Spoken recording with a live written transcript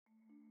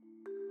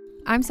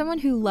I'm someone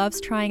who loves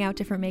trying out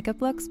different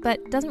makeup looks,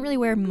 but doesn't really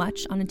wear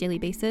much on a daily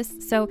basis,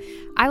 so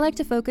I like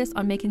to focus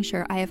on making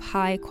sure I have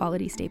high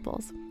quality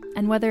staples.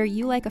 And whether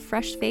you like a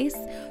fresh face,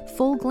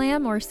 full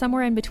glam, or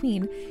somewhere in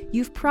between,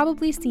 you've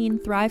probably seen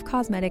Thrive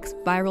Cosmetics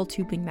Viral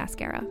Tubing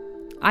Mascara.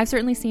 I've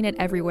certainly seen it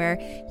everywhere.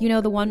 You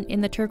know, the one in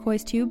the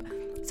turquoise tube?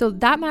 So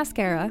that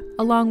mascara,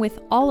 along with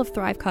all of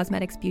Thrive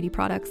Cosmetics beauty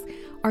products,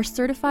 are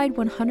certified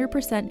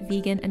 100%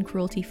 vegan and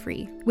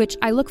cruelty-free, which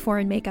I look for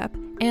in makeup,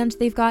 and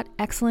they've got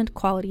excellent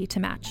quality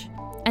to match.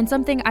 And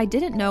something I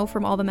didn't know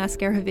from all the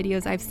mascara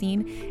videos I've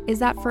seen is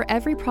that for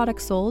every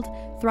product sold,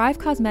 Thrive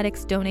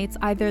Cosmetics donates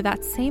either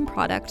that same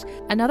product,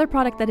 another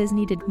product that is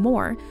needed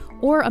more,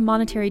 or a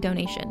monetary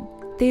donation.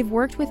 They've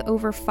worked with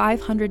over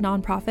 500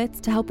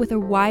 nonprofits to help with a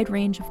wide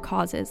range of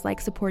causes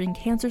like supporting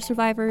cancer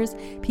survivors,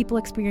 people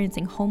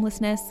experiencing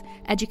homelessness,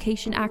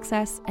 education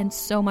access, and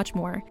so much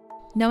more.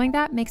 Knowing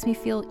that makes me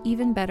feel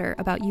even better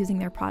about using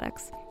their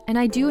products. And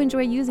I do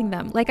enjoy using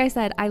them. Like I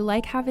said, I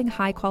like having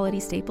high quality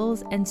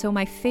staples, and so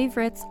my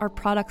favorites are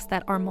products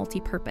that are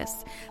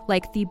multi-purpose,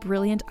 like the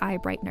Brilliant Eye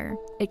Brightener.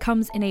 It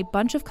comes in a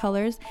bunch of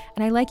colors,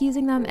 and I like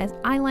using them as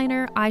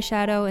eyeliner,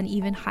 eyeshadow, and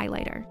even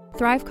highlighter.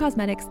 Thrive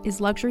Cosmetics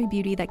is luxury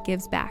beauty that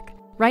gives back.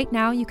 Right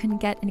now, you can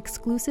get an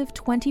exclusive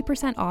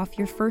 20% off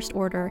your first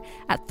order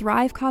at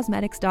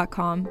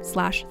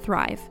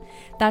thrivecosmetics.com/thrive.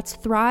 That's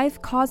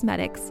Thrive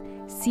Cosmetics,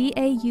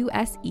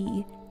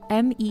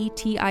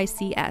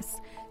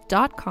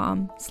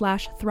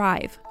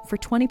 CAUSEMETICS.com/thrive for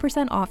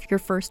 20% off your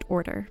first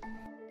order.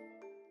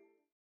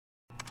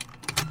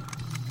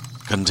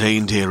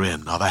 Contained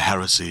herein are the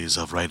heresies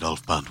of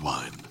Radolf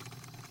Burntwine,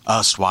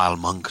 erstwhile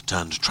monk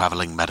turned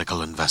traveling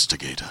medical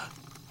investigator.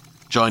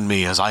 Join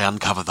me as I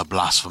uncover the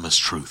blasphemous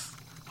truth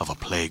of a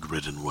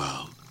plague-ridden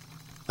world,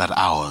 that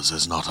ours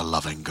is not a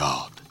loving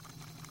God,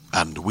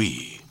 and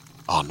we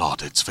are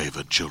not its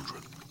favored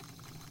children.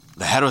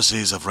 The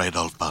Heresies of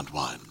Radolf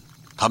Burntwine,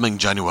 coming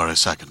January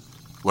 2nd,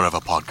 wherever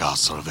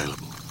podcasts are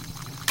available.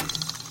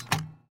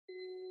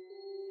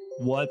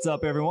 What's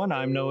up, everyone?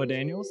 I'm Noah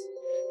Daniels.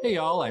 Hey,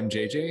 y'all, I'm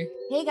JJ.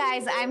 Hey,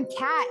 guys, I'm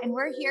Kat, and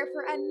we're here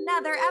for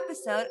another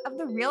episode of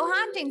the Real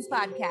Hauntings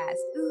podcast.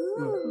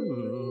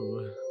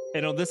 Ooh.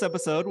 And on this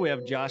episode, we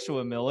have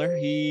Joshua Miller.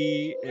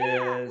 He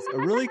is a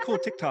really cool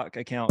TikTok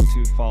account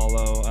to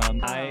follow.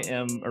 I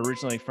am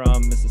originally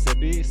from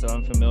Mississippi, so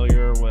I'm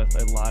familiar with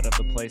a lot of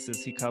the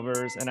places he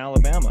covers in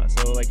Alabama.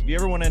 So, if you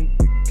ever want to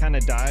kind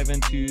of dive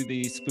into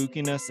the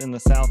spookiness in the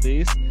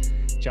Southeast,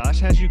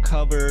 Josh has you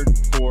covered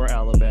for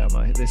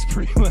Alabama. There's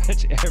pretty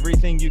much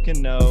everything you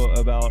can know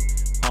about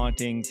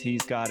hauntings.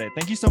 He's got it.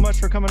 Thank you so much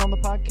for coming on the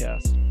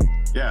podcast.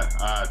 Yeah,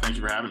 thank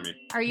you for having me.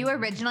 Are you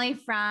originally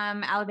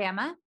from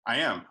Alabama? I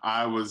am.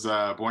 I was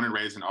born and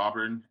raised in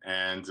Auburn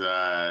and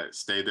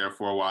stayed there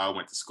for a while,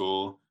 went to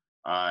school,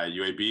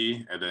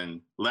 UAB, and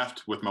then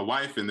left with my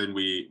wife, and then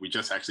we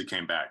just actually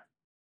came back.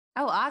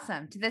 Oh,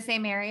 awesome. To the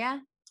same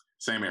area?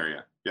 Same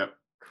area. Yep.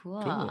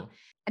 Cool.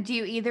 Do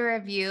you either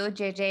of you,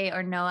 JJ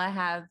or Noah,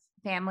 have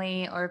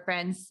family or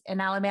friends in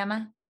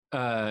Alabama?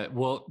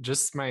 Well,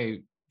 just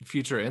my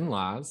future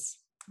in-laws.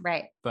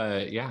 Right.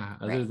 But yeah,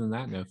 other than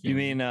that, no. You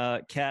mean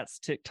Kat's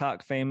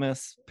TikTok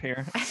famous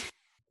parents?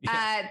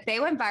 Yeah.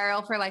 They went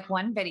viral for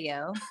one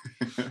video.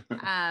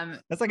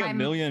 That's like a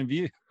million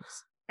views.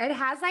 It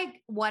has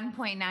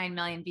 1.9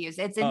 million views.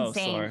 It's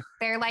insane.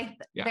 They're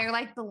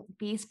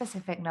be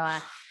specific,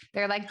 Noah.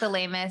 They're the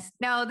lamest.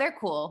 No, they're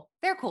cool.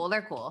 They're cool.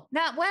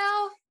 Not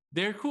well.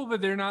 They're cool, but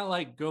they're not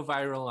go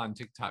viral on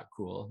TikTok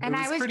cool. And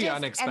I was pretty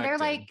unexpected.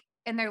 And they're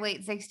in their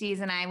late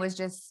 60s, and I was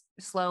just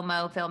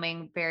slow-mo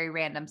filming very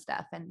random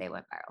stuff, and they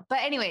went viral.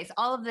 But anyways,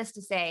 all of this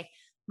to say,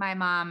 my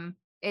mom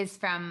is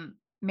from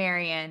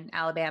Marion,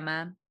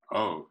 Alabama.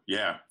 Oh,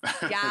 yeah.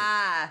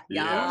 Yeah.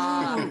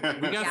 Yeah.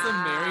 We got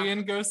some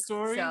Marion ghost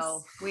stories.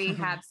 So we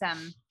have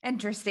some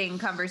interesting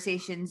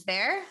conversations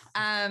there.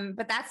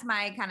 But that's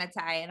my kind of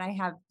tie. And I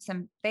have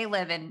they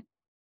live in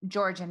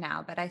Georgia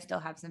now, but I still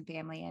have some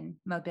family in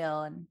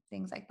Mobile and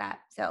things like that.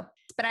 So,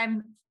 but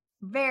I'm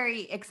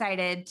very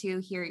excited to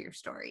hear your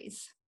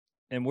stories.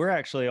 And we're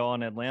actually all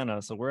in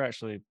Atlanta, so we're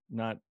actually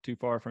not too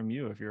far from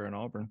you if you're in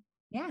Auburn.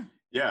 Yeah.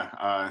 Yeah.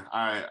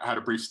 I had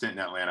a brief stint in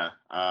Atlanta.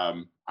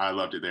 I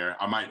loved it there.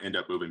 I might end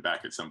up moving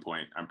back at some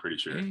point. I'm pretty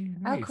sure. Hey,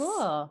 nice. Oh,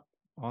 cool.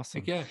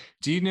 Awesome. Yeah.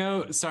 Do you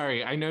know,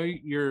 sorry, I know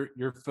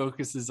your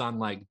focus is on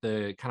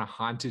the kind of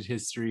haunted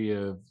history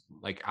of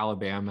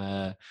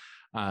Alabama,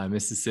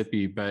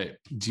 Mississippi, but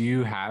do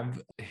you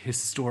have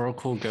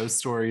historical ghost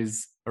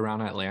stories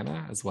around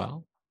Atlanta as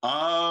well?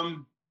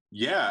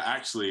 Yeah,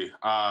 actually,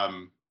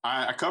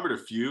 I covered a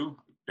few.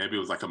 Maybe it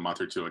was a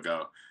month or two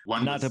ago.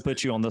 Not to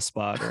put you on the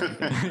spot. Or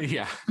anything.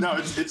 Yeah. No,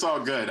 it's all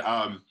good.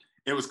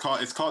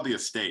 It's called The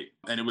Estate,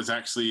 and it was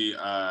actually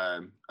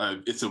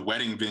it's a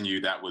wedding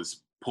venue that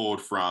was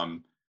pulled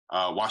from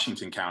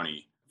Washington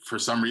County. For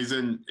some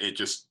reason,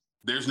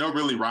 there's no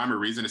really rhyme or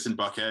reason. It's in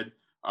Buckhead.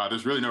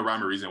 There's really no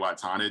rhyme or reason why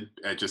it's haunted.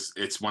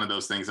 It's one of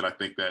those things that I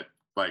think that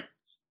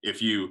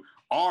if you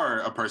are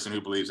a person who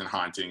believes in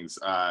hauntings,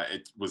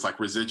 it was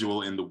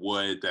residual in the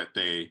wood that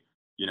they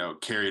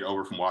carried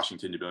over from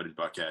Washington to build in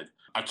Buckhead.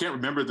 I can't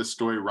remember the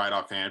story right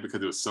offhand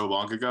because it was so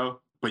long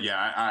ago. But yeah,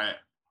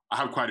 I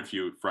have quite a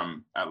few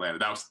from Atlanta.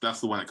 That's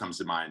the one that comes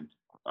to mind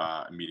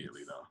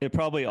immediately, though. It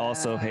probably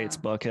also hates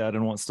Buckhead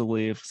and wants to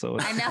leave, so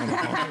it's I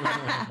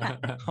know.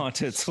 on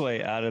its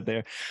way out of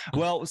there.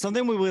 Well,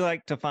 something we would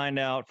like to find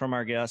out from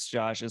our guests,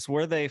 Josh, is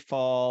where they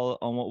fall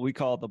on what we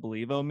call the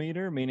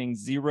believe-o-meter, meaning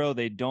 0,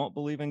 they don't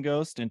believe in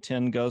ghosts, and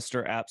 10, ghosts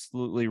are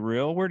absolutely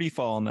real. Where do you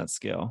fall on that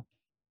scale?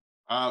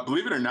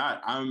 Believe it or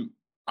not,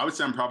 I would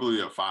say I'm probably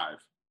a 5.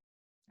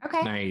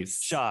 Okay.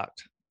 Nice.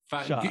 Shocked.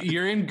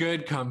 You're in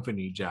good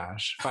company,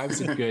 Josh.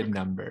 5's a good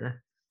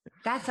number.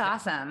 That's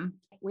awesome.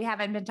 We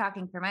haven't been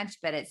talking for much,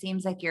 but it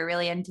seems like you're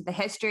really into the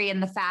history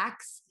and the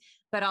facts,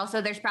 but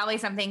also there's probably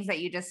some things that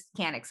you just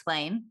can't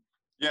explain.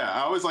 Yeah,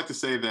 I always like to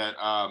say that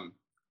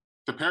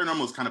the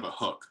paranormal is kind of a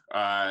hook.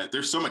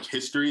 There's so much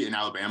history in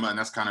Alabama, and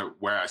that's kind of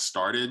where I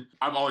started.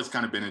 I've always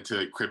kind of been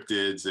into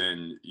cryptids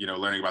and,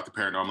 learning about the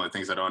paranormal and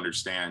things I don't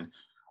understand.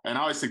 And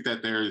I always think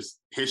that there's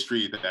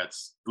history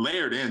that's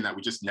layered in that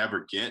we just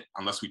never get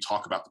unless we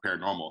talk about the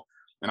paranormal.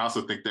 And I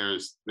also think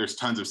there's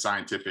tons of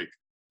scientific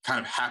kind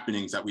of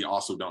happenings that we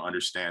also don't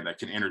understand that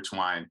can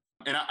intertwine.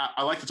 And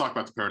I like to talk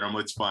about the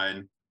paranormal. It's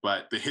fun,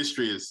 but the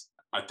history is,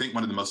 I think,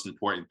 one of the most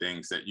important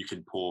things that you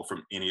can pull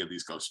from any of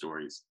these ghost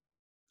stories.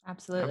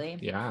 Absolutely.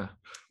 Yeah.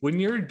 When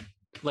you're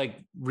like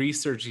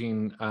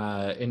researching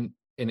in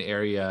an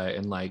area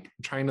and like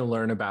trying to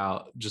learn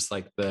about just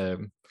like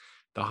the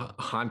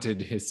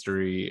haunted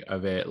history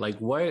of it, like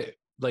where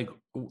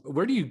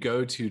do you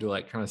go to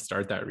like kind of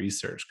start that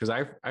research? Because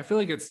I feel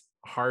like it's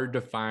hard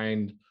to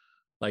find,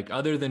 like,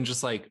 other than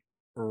just like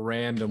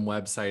random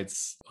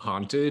websites,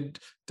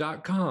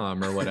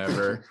 haunted.com or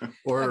whatever,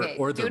 or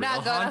the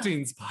Real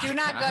Hauntings podcast. Do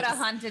not go to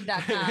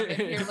haunted.com if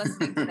you're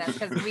listening to this,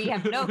 because we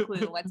have no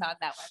clue what's on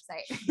that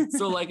website.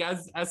 So like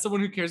as someone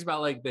who cares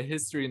about like the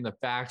history and the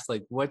facts,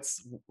 like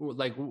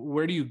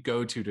where do you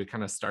go to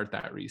kind of start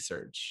that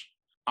research?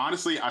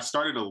 Honestly, I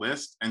started a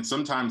list, and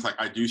sometimes like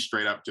I do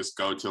straight up just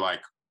go to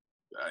like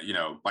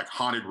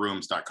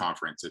hauntedrooms.com,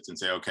 for instance, and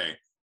say, okay,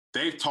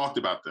 they've talked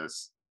about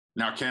this.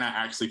 Now, can I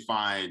actually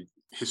find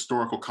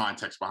historical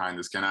context behind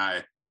this?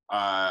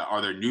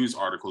 Are there news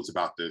articles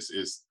about this?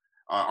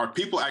 Are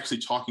people actually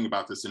talking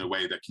about this in a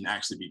way that can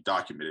actually be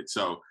documented?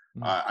 So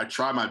I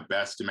try my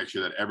best to make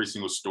sure that every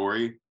single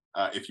story,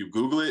 if you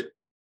Google it,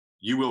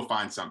 you will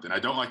find something. I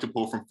don't like to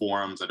pull from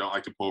forums. I don't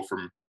like to pull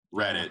from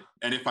Reddit.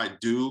 And if I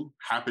do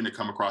happen to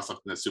come across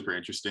something that's super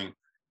interesting,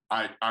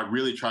 I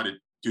really try to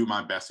do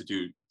my best to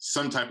do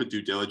some type of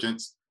due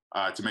diligence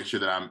to make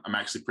sure that I'm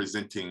actually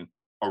presenting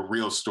a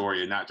real story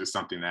and not just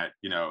something that,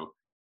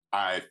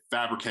 I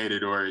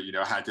fabricated or,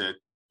 had to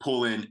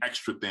pull in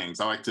extra things.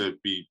 I like to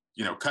be,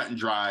 cut and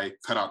dry,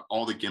 cut out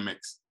all the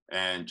gimmicks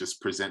and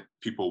just present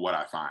people what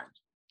I find.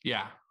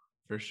 Yeah,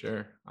 for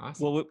sure.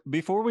 Awesome. Well,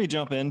 before we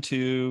jump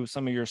into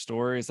some of your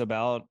stories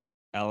about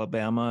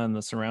Alabama and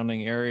the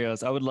surrounding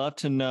areas, I would love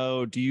to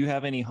know, do you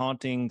have any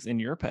hauntings in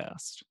your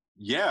past?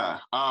 Yeah,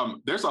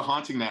 there's a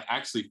haunting that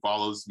actually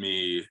follows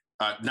me.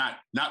 Not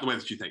the way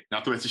that you think.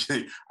 Not the way that you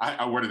think.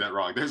 I worded that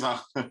wrong. There's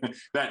a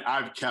that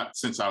I've kept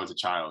since I was a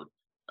child,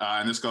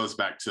 and this goes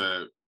back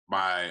to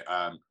my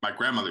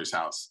grandmother's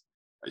house.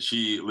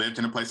 She lived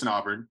in a place in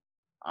Auburn.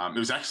 It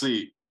was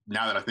actually,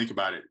 now that I think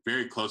about it,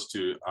 very close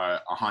to a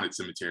haunted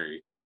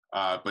cemetery.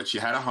 But she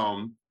had a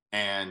home,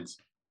 and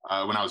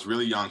when I was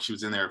really young, she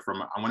was in there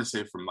from, I want to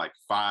say, from like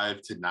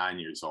 5 to 9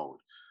 years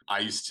old. I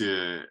used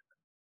to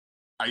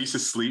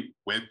sleep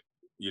with,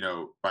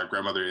 my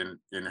grandmother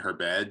in her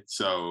bed.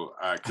 So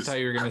I thought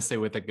you were going to say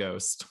with a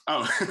ghost.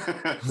 Oh,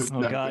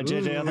 oh God,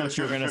 JJ, I thought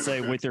you were going to say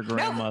with your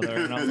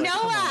grandmother. No.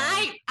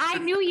 Noah, I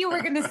knew you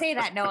were going to say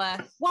that,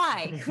 Noah.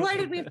 Why? Why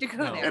did we have to go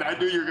there? And I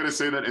knew you were going to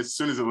say that as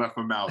soon as it left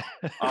my mouth.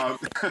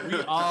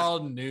 We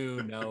all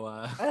knew,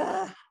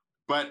 Noah.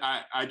 But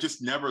I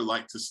just never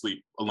liked to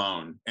sleep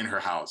alone in her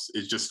house.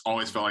 It just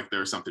always felt like there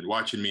was something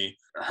watching me.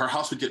 Her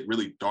house would get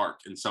really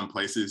dark in some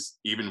places,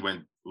 even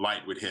when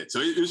light would hit.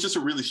 So it was just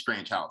a really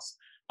strange house.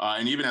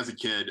 And even as a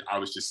kid, I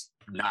was just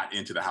not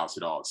into the house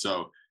at all.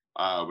 So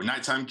when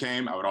nighttime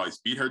came, I would always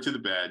beat her to the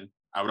bed.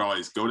 I would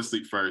always go to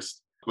sleep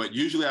first. But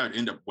usually I would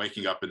end up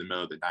waking up in the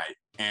middle of the night.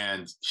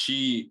 And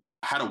she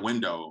had a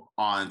window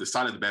on the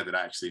side of the bed that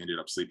I actually ended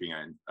up sleeping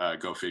in,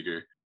 go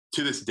figure.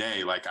 To this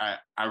day, like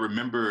I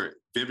remember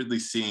vividly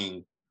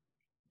seeing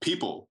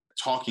people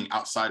talking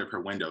outside of her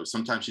window.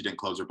 Sometimes she didn't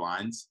close her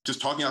blinds,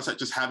 just talking outside,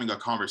 just having a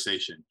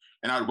conversation.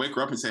 And I would wake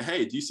her up and say,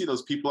 hey, do you see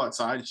those people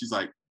outside? And she's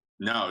like,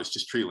 no, it's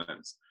just tree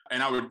limbs.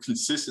 And I would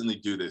consistently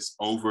do this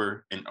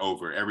over and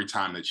over every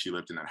time that she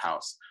lived in that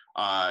house,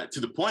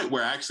 to the point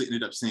where I actually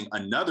ended up seeing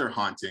another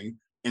haunting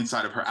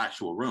inside of her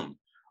actual room.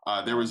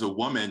 There was a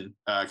woman,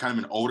 kind of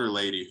an older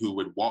lady, who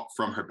would walk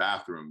from her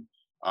bathroom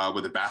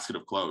with a basket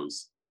of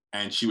clothes.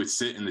 And she would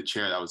sit in the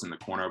chair that was in the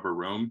corner of her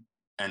room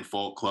and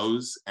fold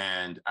clothes.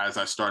 And as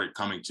I started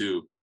coming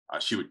to,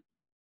 she would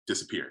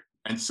disappear.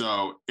 And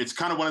so it's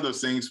kind of one of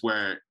those things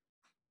where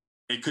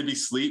it could be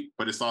sleep,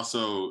 but it's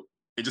also,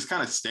 it just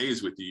kind of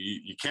stays with you.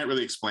 You can't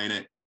really explain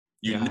it.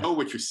 You know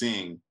what you're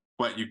seeing,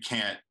 but you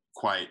can't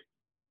quite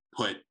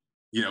put,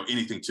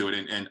 anything to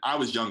it. And I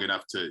was young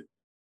enough to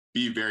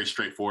be very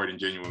straightforward and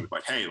genuine with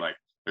like, hey, like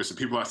there's some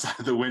people outside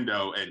the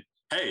window and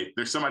hey,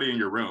 there's somebody in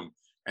your room.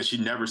 And she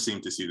never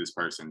seemed to see this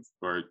person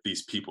or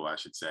these people, I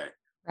should say.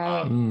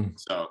 Right.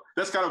 So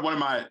that's kind of one of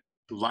my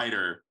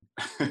lighter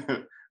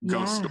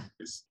ghost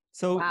stories.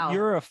 So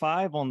you're a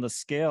 5 on the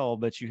scale,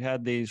 but you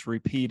had these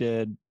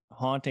repeated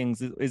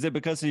hauntings. Is it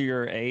because of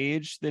your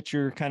age that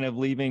you're kind of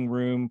leaving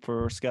room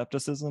for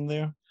skepticism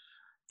there?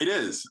 It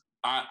is.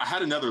 I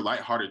had another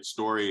lighthearted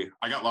story.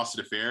 I got lost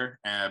at a fair,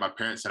 and my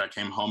parents said I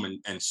came home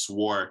and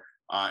swore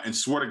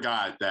to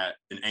God that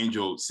an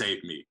angel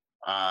saved me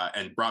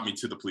and brought me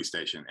to the police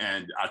station.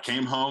 And I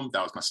came home.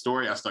 That was my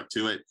story. I stuck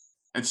to it.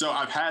 And so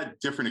I've had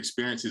different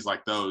experiences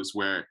like those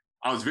where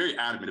I was very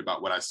adamant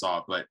about what I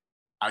saw, but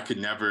I could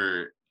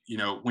never,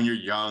 when you're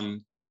young,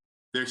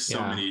 there's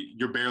so many,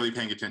 you're barely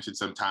paying attention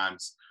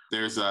sometimes.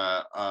 There's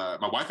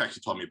my wife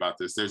actually told me about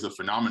this. There's a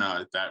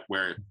phenomena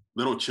where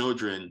little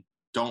children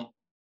don't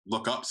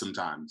look up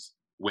sometimes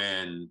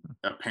when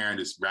a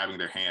parent is grabbing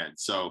their hand.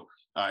 So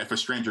if a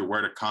stranger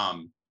were to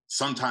come,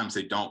 sometimes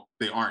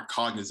they aren't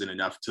cognizant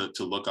enough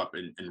to look up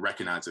and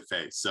recognize a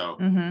face. So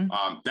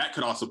that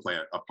could also play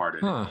a part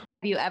in it. Have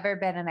you ever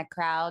been in a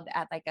crowd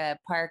at like a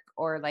park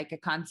or like a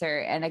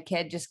concert and a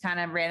kid just kind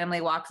of randomly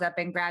walks up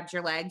and grabs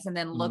your legs and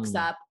then looks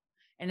up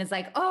and is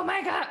like, oh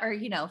my God,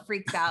 or,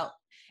 freaks out?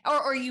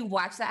 Or you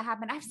watch that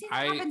happen. I've seen it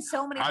happen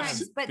so many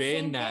times, but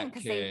same thing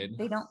because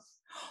they don't.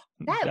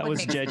 That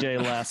was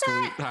JJ last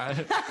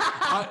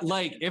week.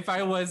 Like if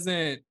I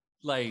wasn't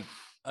like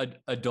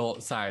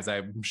adult size,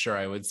 I'm sure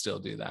I would still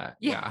do that.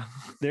 Yeah.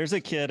 There's a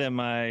kid in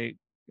my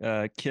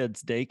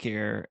kids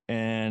daycare,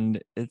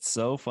 and it's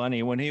so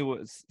funny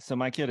so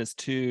my kid is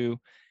 2,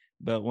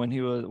 but when he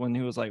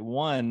was like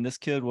 1, this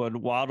kid would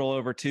waddle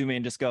over to me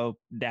and just go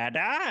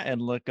dada and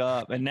look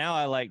up, and now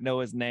I like know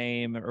his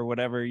name or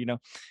whatever,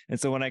 and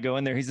so when I go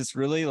in there, he's this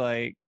really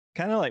like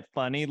kind of like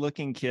funny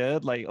looking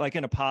kid, like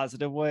in a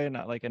positive way,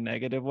 not like a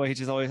negative way. He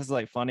just always has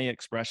like funny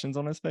expressions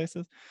on his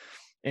faces.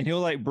 And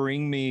he'll like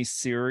bring me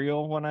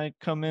cereal when I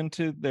come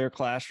into their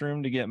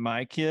classroom to get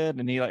my kid.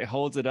 And he like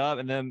holds it up.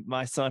 And then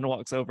my son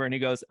walks over and he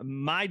goes,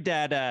 my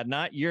dada,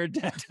 not your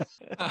dada.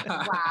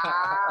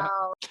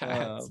 Wow.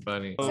 That's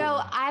funny.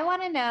 So I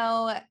want to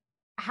know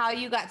how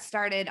you got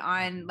started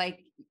on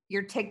like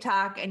your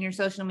TikTok and your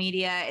social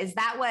media. Is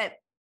that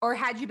or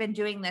had you been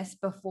doing this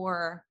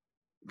before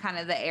kind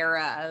of the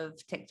era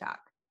of TikTok?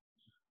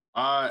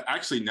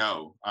 Actually,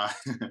 no.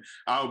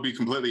 I'll be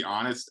completely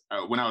honest.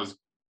 When I was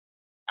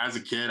as a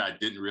kid, I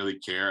didn't really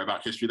care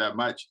about history that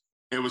much.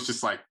 It was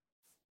just like,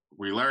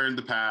 we learn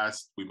the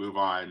past, we move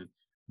on.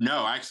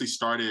 No, I actually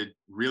started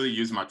really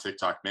using my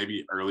TikTok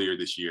maybe earlier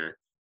this year.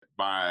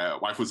 My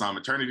wife was on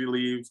maternity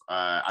leave.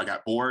 I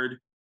got bored.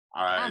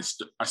 I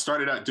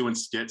started out doing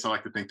skits. I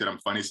like to think that I'm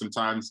funny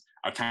sometimes.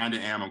 I kind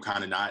of am, I'm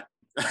kind of not.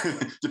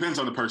 Depends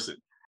on the person.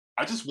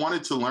 I just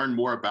wanted to learn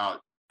more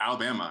about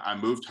Alabama. I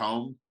moved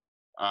home.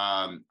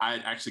 I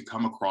had actually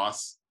come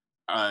across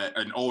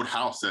an old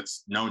house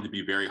that's known to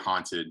be very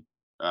haunted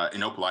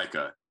in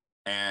Opelika.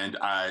 And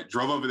I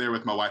drove over there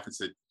with my wife and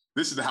said,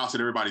 this is the house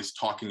that everybody's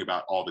talking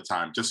about all the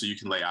time, just so you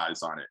can lay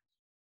eyes on it.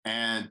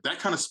 And that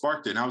kind of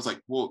sparked it. And I was like,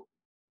 well,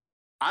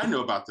 I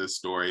know about this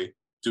story.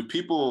 Do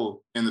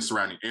people in the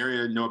surrounding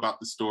area know about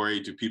the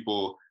story? Do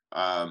people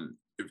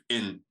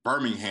in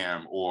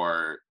Birmingham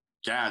or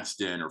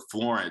Gadsden or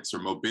Florence or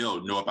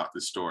Mobile know about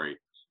this story?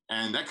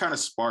 And that kind of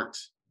sparked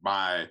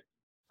my,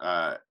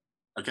 I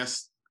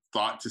guess,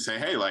 thought to say,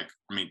 hey,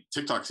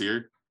 TikTok's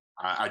here.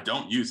 I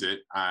don't use it.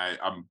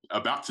 I'm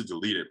about to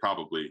delete it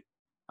probably.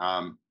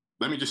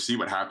 Let me just see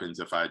what happens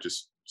if I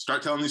just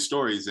start telling these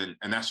stories. And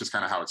that's just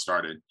kind of how it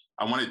started.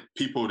 I wanted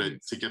people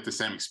to get the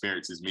same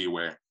experience as me,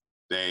 where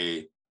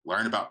they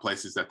learn about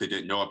places that they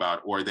didn't know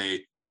about, or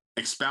they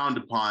expound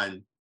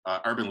upon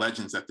urban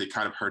legends that they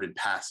kind of heard in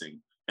passing,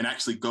 and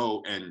actually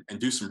go and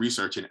do some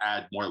research and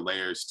add more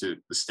layers to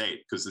the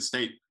state, because the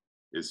state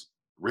is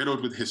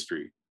riddled with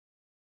history.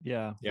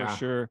 Yeah, for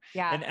sure.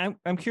 Yeah. And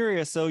I'm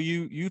curious, so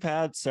you've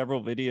had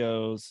several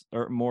videos,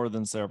 or more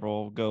than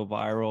several, go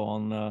viral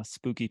on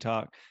Spooky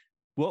Talk.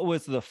 What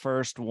was the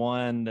first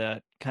one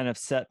that kind of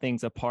set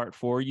things apart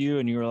for you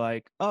and you were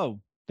like, oh,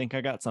 think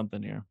I got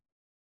something here?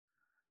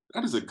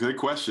 That is a good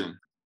question.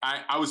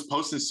 I was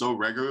posting so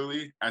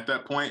regularly at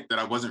that point that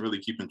I wasn't really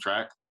keeping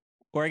track.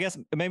 Or I guess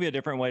maybe a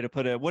different way to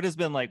put it, what has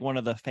been like one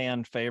of the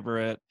fan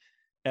favorite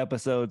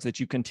episodes that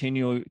you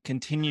continue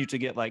to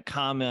get like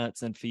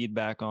comments and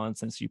feedback on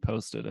since you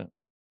posted it?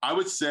 I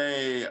would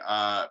say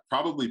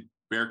probably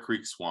Bear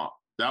Creek Swamp.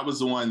 That was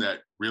the one that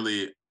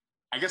really,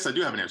 I guess I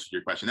do have an answer to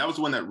your question. That was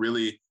the one that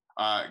really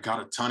got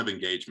a ton of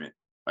engagement.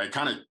 It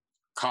kind of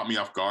caught me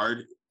off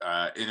guard.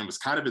 And it was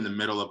kind of in the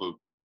middle of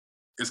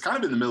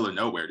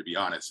nowhere, to be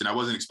honest. And I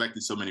wasn't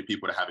expecting so many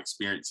people to have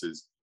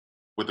experiences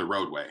with the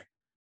roadway.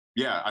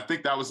 Yeah, I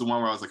think that was the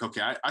one where I was like,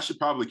 okay, I should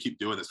probably keep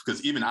doing this,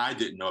 because even I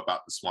didn't know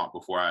about the swamp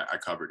before I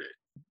covered it.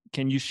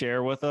 Can you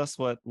share with us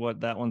what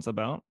that one's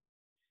about?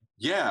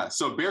 Yeah,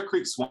 so Bear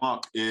Creek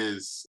Swamp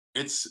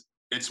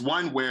it's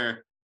one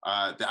where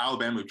the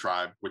Alabama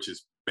tribe, which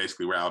is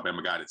basically where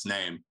Alabama got its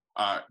name,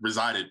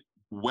 resided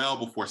well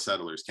before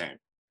settlers came.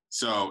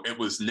 So it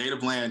was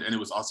native land, and it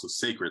was also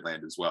sacred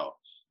land as well.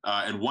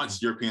 And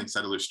once European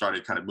settlers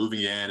started kind of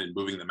moving in and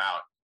moving them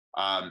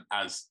out,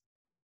 as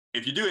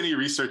if you do any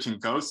research in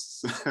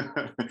ghosts,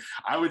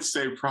 I would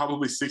say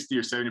probably 60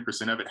 or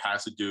 70% of it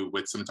has to do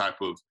with some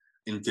type of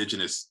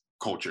indigenous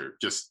culture.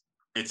 Just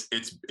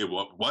it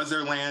was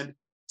their land,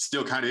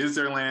 still kind of is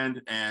their land,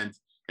 and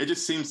it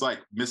just seems like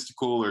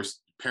mystical or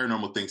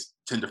paranormal things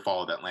tend to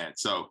follow that land.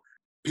 So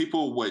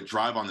people would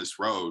drive on this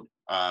road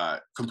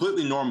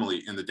completely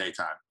normally in the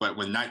daytime, but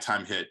when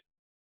nighttime hit,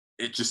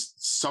 it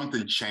just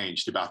something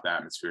changed about the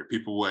atmosphere.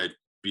 People would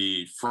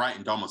be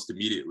frightened almost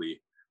immediately,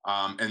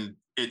 and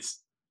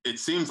it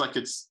seems like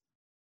it's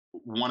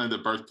one of the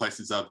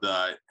birthplaces of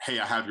the "Hey,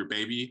 I have your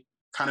baby"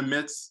 kind of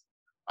myths.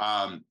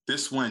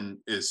 This one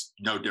is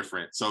no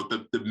different. So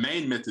the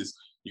main myth is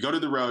you go to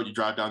the road, you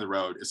drive down the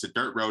road, it's a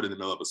dirt road in the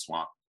middle of a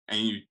swamp,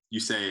 and you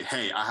say,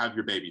 "Hey, I have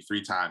your baby"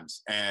 3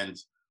 times. And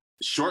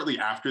shortly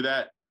after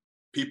that,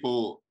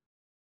 people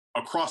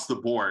across the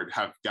board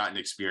have gotten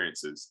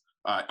experiences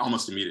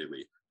almost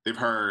immediately. They've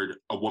heard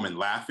a woman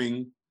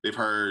laughing. They've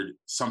heard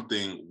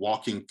something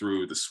walking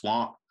through the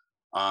swamp.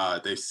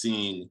 They've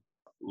seen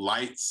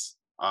lights.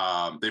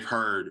 They've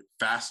heard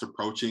fast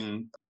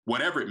approaching,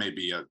 whatever it may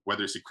be,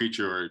 whether it's a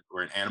creature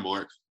or an animal,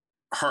 or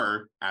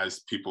her,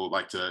 as people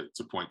like to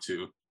point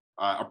to,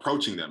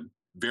 approaching them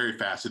very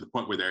fast to the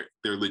point where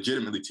they're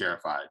legitimately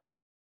terrified.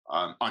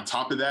 On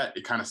top of that,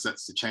 it kind of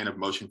sets the chain of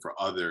motion for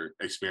other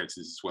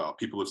experiences as well.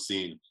 People have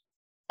seen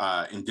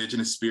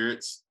indigenous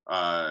spirits.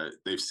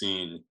 They've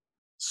seen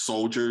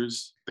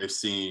soldiers. They've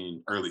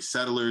seen early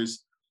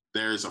settlers.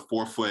 There's a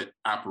 4-foot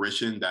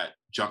apparition that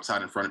jumps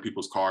out in front of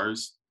people's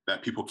cars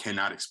that people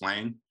cannot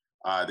explain.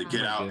 They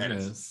get out and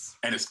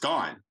it's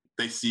gone.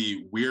 They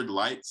see weird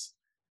lights,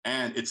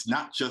 and it's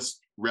not just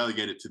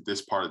relegated to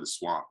this part of the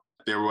swamp.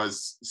 There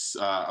was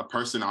a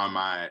person on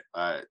my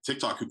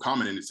TikTok who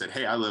commented and said,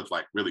 "Hey, I live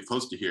like really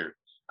close to here.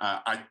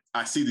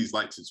 I see these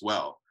lights as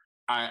well."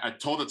 I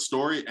told that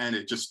story, and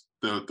it just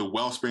the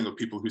wellspring of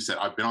people who said,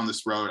 "I've been on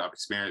this road, I've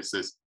experienced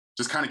this,"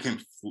 just kind of came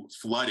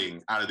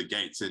flooding out of the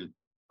gates. And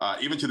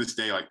even to this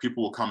day, like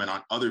people will comment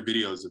on other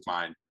videos of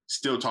mine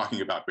still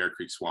talking about Bear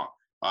Creek Swamp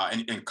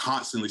and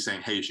constantly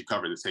saying, "Hey, you should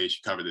cover this. Hey, you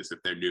should cover this," if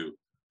they're new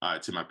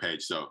to my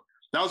page. So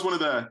that was one of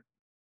the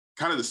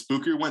kind of the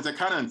spookier ones that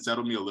kind of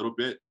unsettled me a little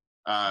bit,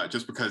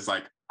 just because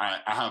like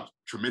I have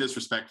tremendous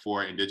respect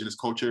for indigenous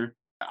culture.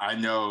 I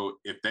know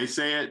if they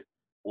say it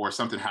or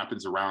something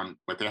happens around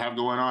what they have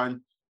going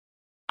on,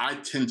 I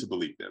tend to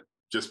believe them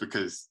just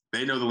because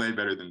they know the land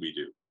better than we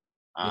do.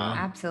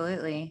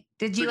 Absolutely.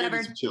 Did you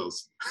ever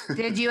chills?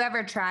 Did you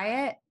ever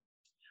try it?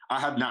 I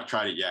have not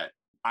tried it yet.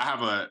 I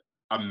have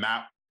a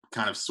map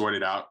kind of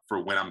sorted out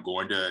for when I'm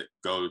going to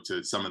go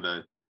to some of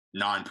the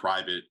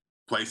non-private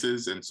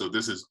places. And so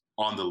this is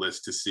on the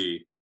list to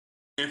see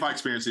if I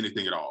experience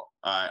anything at all.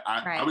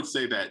 I would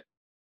say that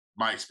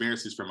my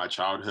experiences from my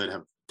childhood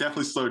have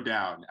definitely slowed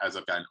down as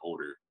I've gotten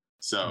older.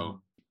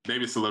 So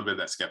maybe it's a little bit of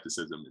that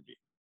skepticism in me.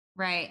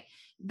 Right.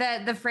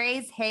 The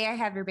phrase, "Hey, I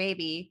have your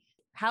baby."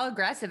 How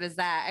aggressive is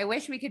that? I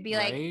wish we could be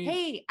like,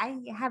 "Hey, I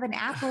have an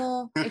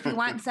apple if you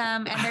want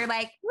some." And they're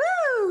like,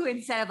 "Woo,"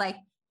 instead of like,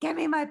 "Give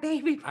me my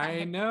baby back."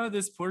 I know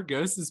this poor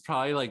ghost is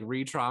probably like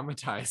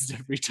re-traumatized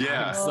every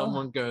time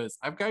someone goes,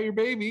 "I've got your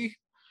baby."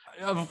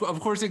 Of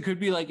course, it could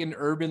be like an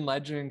urban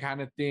legend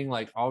kind of thing,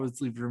 like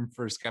always leave room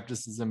for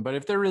skepticism. But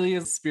if there really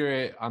is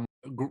spirit on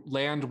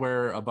land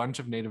where a bunch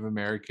of Native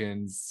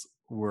Americans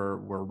were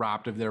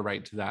robbed of their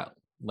right to that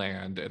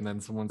land, and then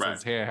someone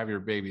says, "Hey, I have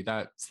your baby,"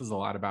 that says a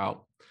lot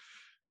about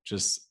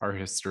just our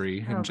history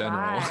in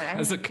general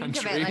as a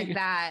country. Think of it like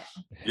that.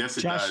 Yes,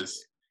 it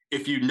does.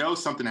 If you know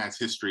something has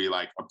history,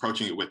 like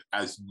approaching it with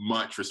as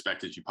much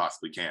respect as you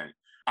possibly can.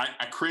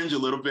 I cringe a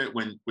little bit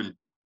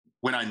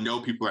when I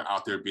know people are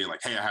out there being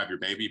like, "Hey, I have your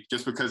baby,"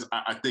 just because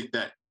I think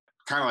that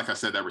kind of like I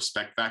said, that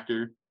respect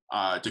factor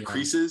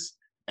decreases.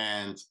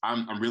 And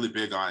I'm really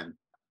big on,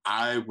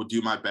 I will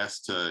do my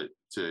best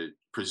to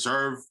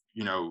preserve,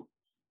 your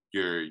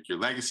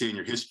legacy and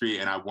your history,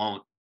 and I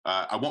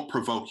won't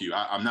provoke you.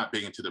 I'm not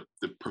big into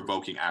the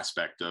provoking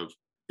aspect of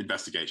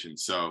investigation.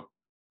 So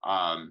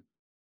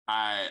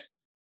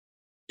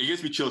it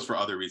gives me chills for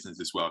other reasons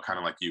as well, kind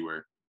of like you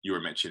were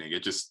mentioning.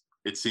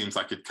 It seems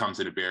like it comes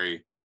in a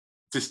very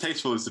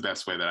distasteful is the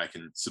best way that I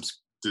can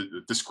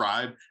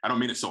describe. I don't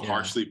mean it so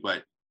harshly,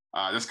 but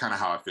that's kind of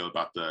how I feel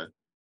about the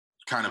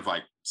kind of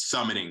like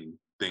summoning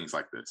things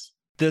like this.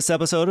 This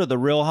episode of the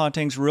Real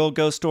Hauntings, Real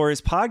Ghost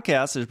Stories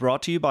podcast is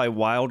brought to you by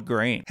Wild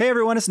Grain. Hey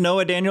everyone, it's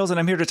Noah Daniels, and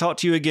I'm here to talk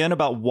to you again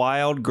about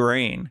Wild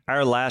Grain.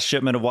 Our last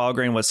shipment of Wild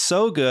Grain was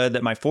so good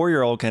that my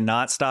 4-year-old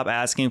cannot stop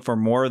asking for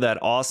more of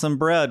that awesome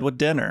bread with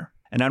dinner.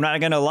 And I'm not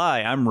going to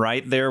lie, I'm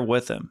right there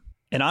with him.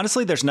 And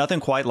honestly, there's nothing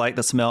quite like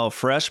the smell of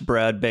fresh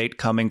bread baked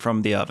coming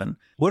from the oven.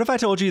 What if I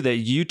told you that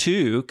you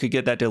too could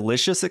get that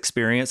delicious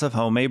experience of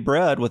homemade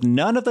bread with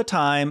none of the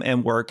time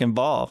and work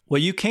involved?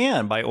 Well, you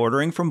can by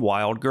ordering from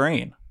Wild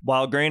Grain.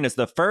 Wild Grain is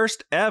the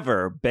first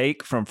ever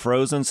bake from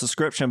frozen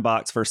subscription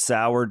box for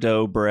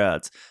sourdough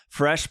breads,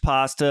 fresh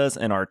pastas,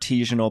 and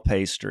artisanal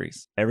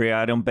pastries. Every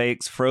item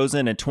bakes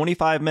frozen in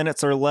 25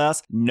 minutes or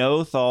less,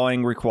 no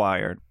thawing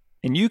required.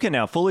 And you can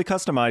now fully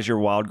customize your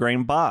Wild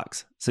Grain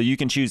box, so you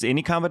can choose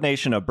any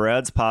combination of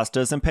breads,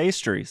 pastas, and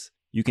pastries.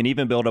 You can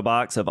even build a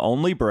box of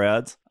only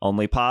breads,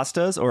 only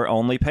pastas, or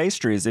only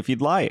pastries if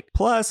you'd like.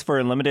 Plus, for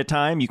a limited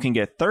time, you can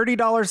get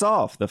 $30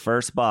 off the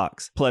first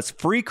box, plus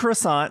free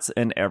croissants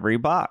in every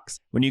box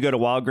when you go to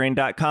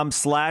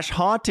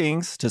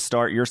wildgrain.com/hauntings to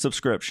start your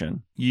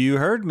subscription. You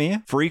heard me.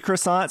 Free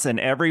croissants in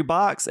every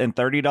box and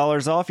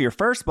 $30 off your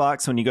first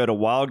box when you go to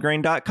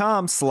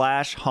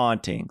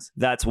wildgrain.com/hauntings.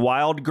 That's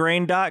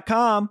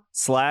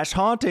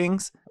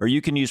wildgrain.com/hauntings, or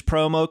you can use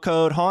promo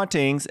code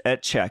hauntings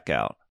at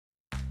checkout.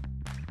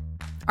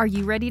 Are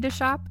you ready to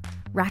shop?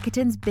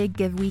 Rakuten's Big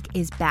Give Week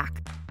is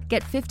back.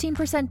 Get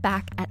 15%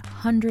 back at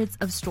hundreds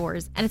of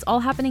stores, and it's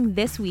all happening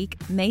this week,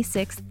 May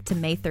 6th to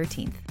May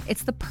 13th.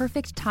 It's the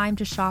perfect time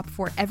to shop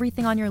for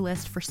everything on your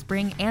list for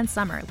spring and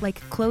summer, like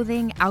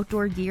clothing,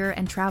 outdoor gear,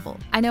 and travel.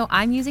 I know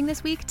I'm using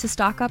this week to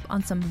stock up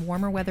on some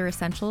warmer weather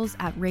essentials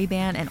at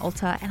Ray-Ban and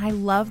Ulta, and I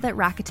love that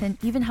Rakuten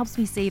even helps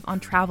me save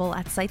on travel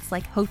at sites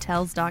like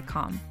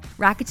Hotels.com.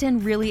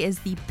 Rakuten really is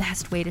the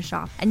best way to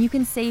shop, and you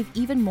can save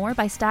even more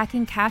by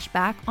stacking cash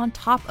back on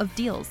top of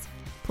deals.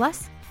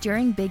 Plus,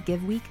 during Big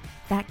Give Week,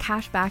 that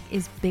cash back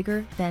is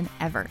bigger than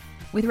ever.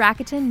 With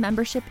Rakuten,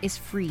 membership is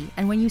free,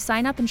 and when you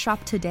sign up and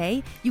shop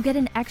today, you get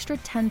an extra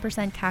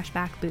 10% cash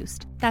back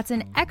boost. That's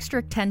an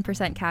extra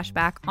 10% cash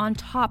back on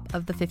top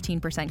of the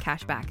 15%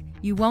 cash back.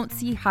 You won't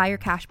see higher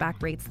cash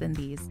back rates than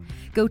these.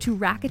 Go to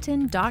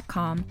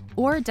Rakuten.com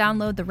or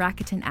download the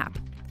Rakuten app.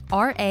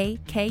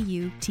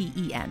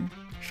 Rakuten.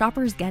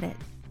 Shoppers get it.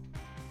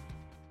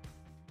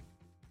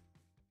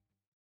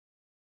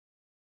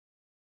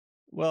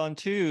 Well, and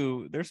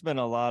two, there's been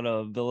a lot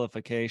of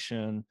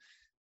vilification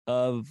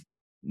of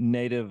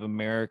Native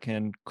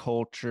American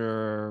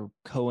culture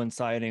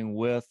coinciding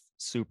with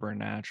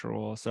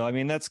supernatural. So, I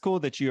mean, that's cool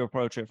that you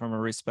approach it from a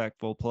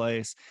respectful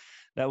place.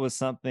 That was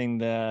something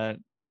that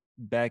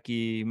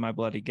Becky, my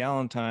Bloody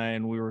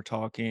Galentine, we were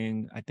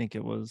talking, I think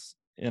it was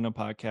in a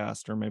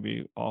podcast or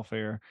maybe off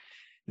air,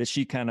 that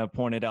she kind of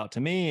pointed out to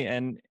me.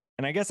 And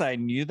I guess I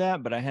knew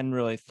that, but I hadn't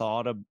really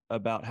thought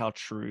about how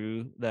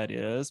true that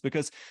is,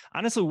 because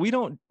honestly,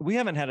 we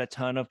haven't had a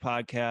ton of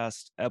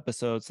podcast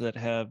episodes that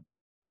have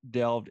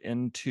delved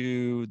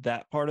into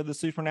that part of the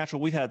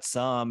supernatural. We've had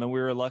some, and we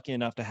were lucky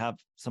enough to have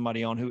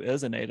somebody on who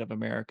is a Native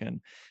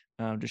American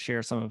to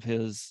share some of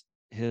his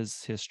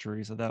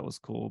history. So that was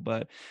cool.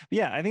 But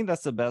yeah, I think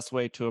that's the best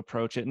way to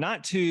approach it,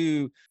 not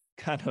to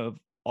kind of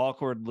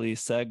awkwardly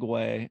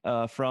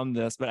segue from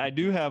this, but I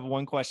do have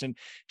one question.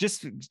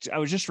 I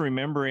was just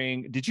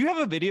remembering, did you have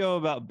a video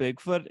about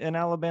Bigfoot in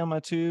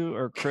Alabama too,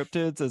 or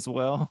cryptids as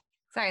well?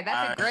 Sorry,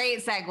 that's a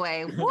great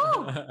segue.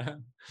 Woo!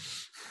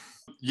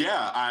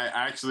 Yeah,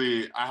 I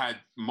had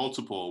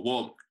multiple.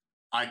 Well,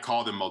 I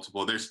call them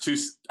multiple. I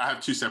have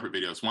two separate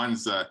videos.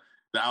 One's the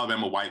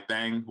Alabama White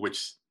Thang,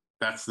 which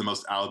that's the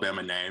most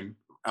Alabama name.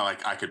 We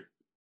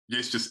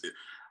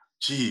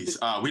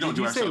don't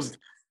do ourselves.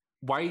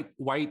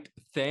 White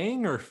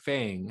Thang or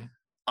Fang?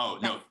 Oh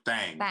no,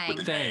 Thang.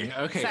 Thang.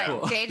 Okay, sorry,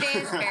 cool.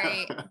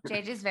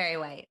 JJ's very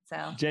white. So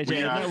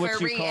JJ, we're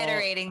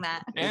reiterating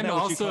that. And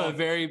also a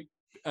very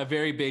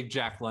big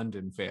Jack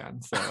London fan.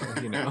 So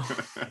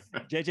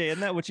JJ,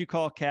 isn't that what you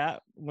call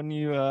Kat when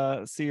you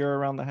see her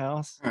around the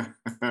house?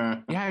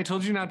 Yeah, I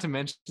told you not to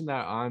mention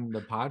that on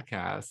the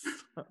podcast.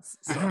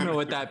 I don't know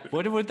what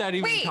would that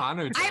even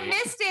connotate? I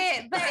missed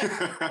it, but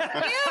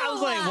I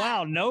was like,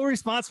 wow, no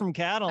response from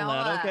Kat on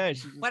that. Okay.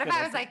 What if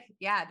I was like,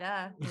 yeah,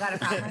 duh. You got a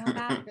problem with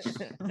that?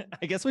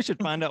 I guess we should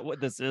find out what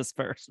this is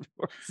first.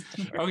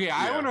 Okay,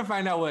 I want to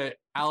find out what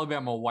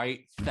Alabama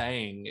White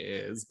Thang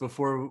is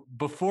before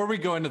we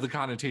go into the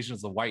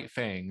connotations of White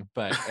Fang.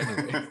 But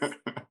anyway,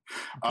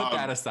 put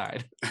that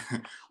aside.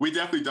 We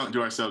definitely don't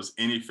do ourselves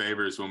any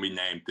favors when we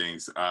name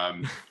things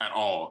at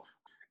all.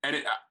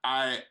 And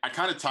I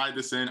kind of tied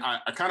this in. I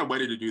kind of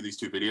waited to do these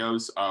two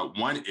videos.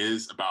 One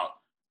is about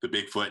the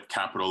Bigfoot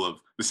capital of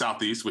the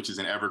Southeast, which is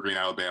in Evergreen,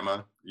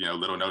 Alabama,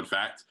 little known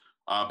fact,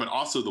 but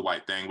also the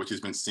White Thing, which has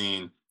been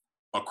seen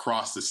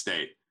across the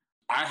state.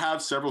 I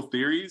have several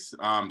theories.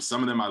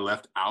 Some of them I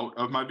left out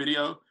of my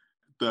video.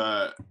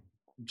 The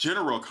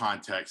general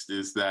context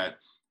is that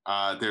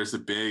there's a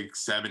big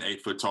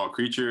 7-8 foot tall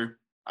creature,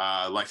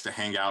 likes to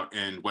hang out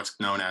in what's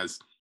known as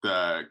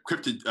the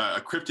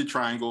cryptid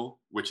triangle,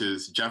 which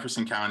is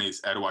Jefferson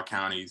County's, Etowah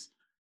County,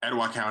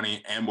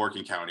 and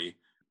Morgan County,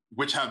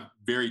 which have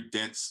very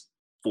dense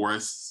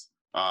forests,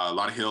 a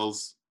lot of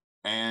hills,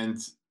 and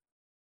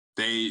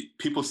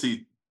people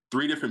see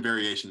three different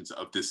variations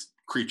of this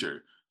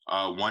creature.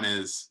 One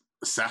is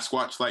a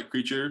Sasquatch-like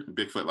creature,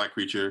 Bigfoot-like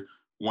creature.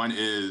 One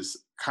is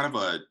kind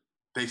of a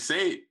they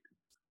say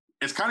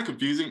it's kind of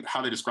confusing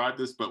how they describe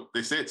this, but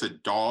they say it's a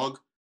dog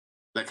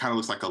that kind of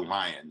looks like a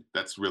lion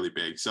that's really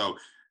big. So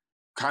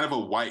kind of a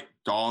white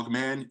dog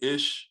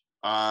man-ish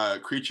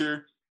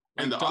creature.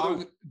 And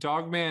like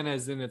dog man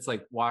as in it's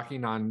like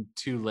walking on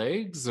two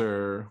legs,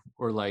 or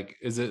like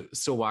is it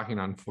still walking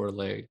on four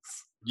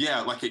legs?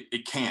 Yeah, like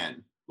it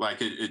can.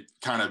 Like it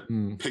kind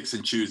of picks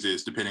and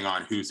chooses depending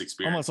on who's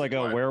experiencing. Almost like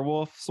a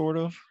werewolf, sort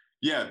of.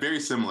 Yeah, very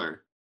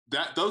similar.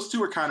 Those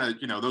two are kind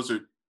of, those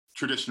are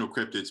traditional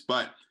cryptids.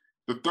 But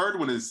the third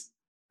one is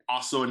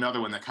also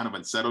another one that kind of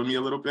unsettled me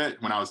a little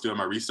bit when I was doing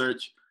my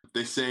research.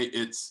 They say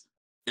it's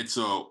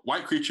a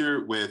white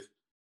creature with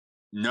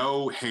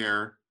no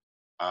hair,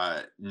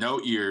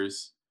 no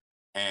ears,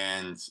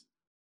 and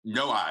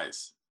no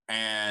eyes.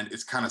 And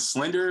it's kind of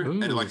slender. Ooh.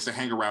 And it likes to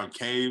hang around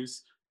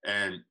caves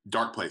and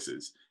dark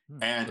places.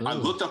 And I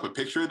looked up a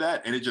picture of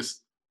that, and it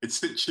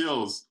sent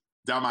chills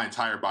down my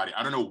entire body.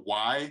 I don't know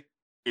why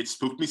it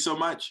spooked me so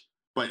much,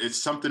 but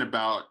it's something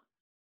about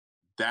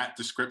that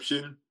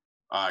description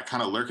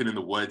kind of lurking in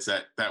the woods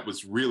that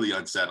was really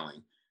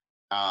unsettling.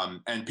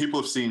 And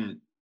people have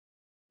seen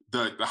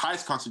the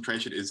highest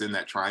concentration is in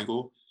that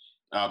triangle,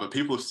 but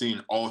people have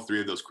seen all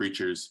three of those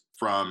creatures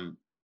from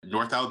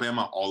North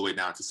Alabama all the way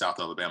down to South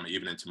Alabama,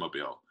 even into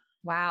Mobile.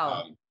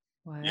 Wow.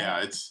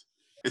 Yeah, it's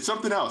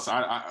something else.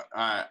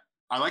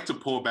 I like to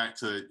pull back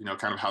to,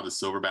 kind of how the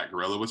silverback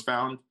gorilla was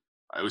found.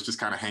 It was just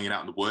kind of hanging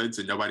out in the woods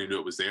and nobody knew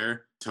it was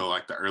there until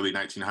like the early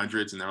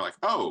 1900s. And they were like,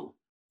 oh,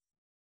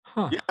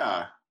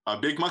 yeah,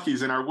 big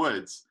monkeys in our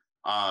woods.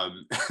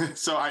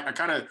 So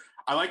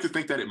I like to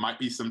think that it might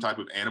be some type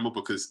of animal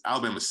because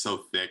Alabama is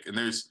so thick and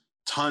there's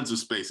tons of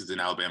spaces in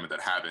Alabama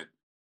that haven't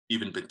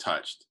even been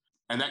touched.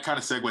 And that kind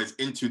of segues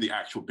into the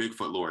actual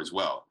Bigfoot lore as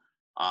well,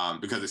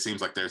 because it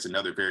seems like there's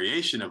another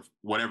variation of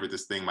whatever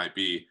this thing might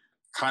be,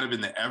 kind of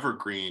in the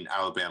Evergreen,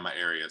 Alabama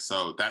area.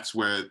 So that's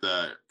where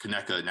the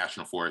Conecuh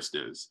National Forest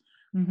is.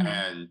 Mm-hmm.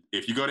 And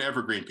if you go to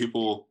Evergreen,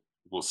 people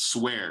will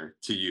swear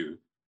to you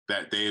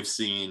that they have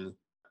seen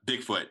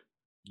Bigfoot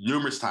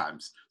numerous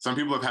times. Some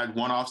people have had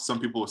one-offs. Some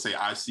people will say,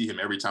 I see him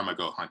every time I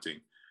go hunting.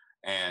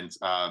 And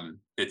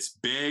it's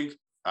big.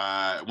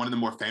 One of the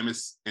more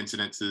famous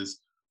incidents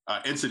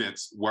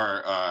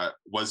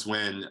was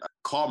when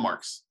claw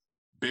marks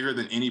bigger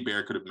than any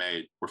bear could have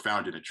made were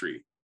found in a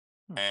tree.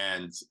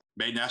 And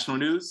made national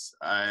news,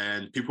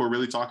 and people were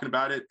really talking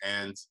about it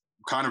and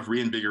kind of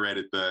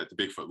reinvigorated the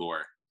Bigfoot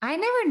lore. I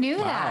never knew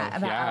that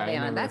about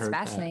Alabama. That's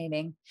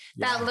fascinating.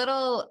 That.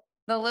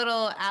 The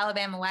little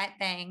Alabama white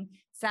thing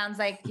sounds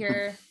like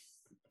you're.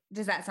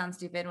 Does that sound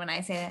stupid when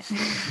I say it?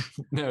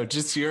 No,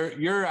 just your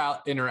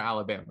inner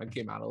Alabama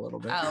came out a little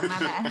bit. Oh, my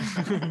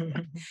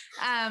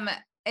bad.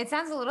 It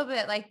sounds a little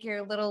bit like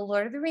your little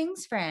Lord of the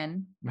Rings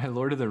friend. My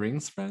Lord of the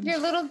Rings friend? Your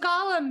little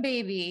Gollum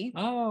baby.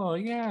 Oh,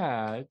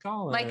 yeah.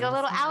 Gollum. Like a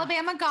little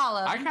Alabama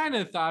Gollum. I kind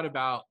of thought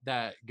about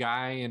that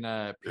guy in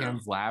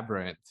Pan's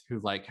Labyrinth who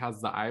like has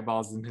the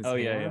eyeballs in his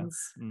hands.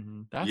 Yeah.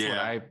 Mm-hmm. That's what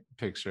I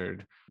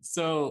pictured.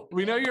 So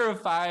we know you're a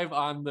 5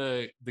 on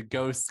the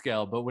ghost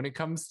scale, but when it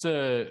comes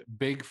to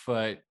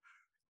Bigfoot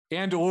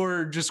and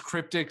or just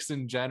cryptics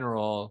in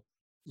general,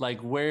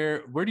 like where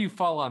do you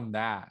fall on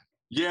that?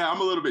 Yeah,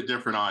 I'm a little bit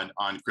different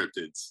on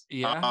cryptids.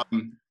 Yeah.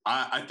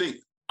 I think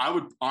I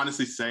would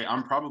honestly say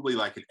I'm probably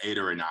like an 8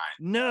 or a 9.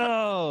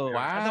 No. Wow.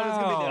 I thought it was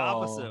gonna be the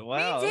opposite.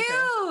 Wow. Me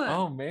too. Okay.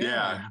 Oh man.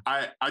 Yeah.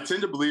 I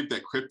tend to believe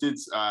that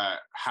cryptids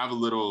have a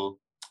little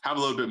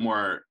bit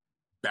more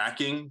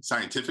backing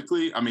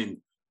scientifically. I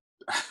mean,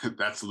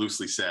 that's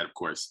loosely said, of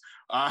course.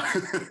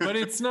 But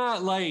it's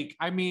not like,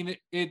 I mean,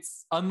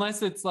 it's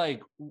unless it's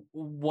like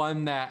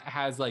one that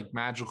has like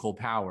magical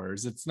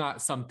powers, it's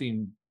not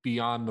something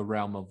beyond the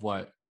realm of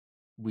what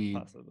we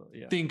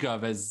think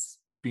of as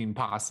being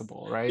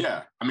possible, right?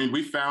 Yeah. I mean,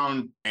 we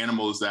found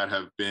animals that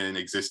have been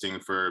existing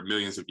for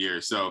millions of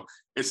years. So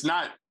it's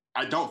not,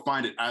 I don't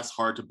find it as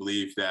hard to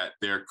believe that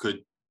there could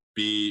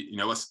be,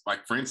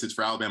 like for instance,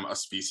 for Alabama, a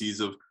species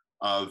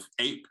of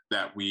ape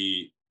that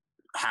we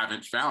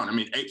haven't found. I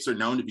mean, apes are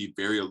known to be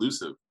very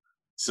elusive.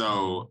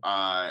 So,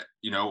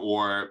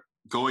 or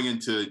going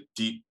into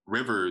deep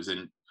rivers,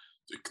 and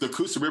the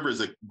Coosa River is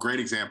a great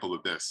example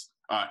of this.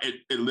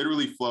 It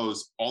literally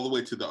flows all the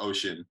way to the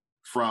ocean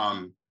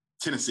from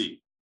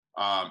Tennessee.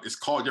 It's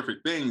called different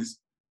things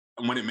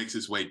when it makes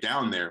its way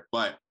down there,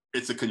 but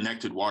it's a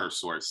connected water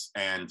source.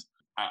 And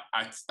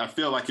I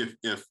feel like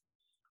if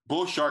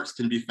bull sharks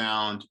can be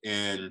found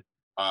in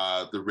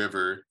the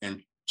river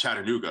in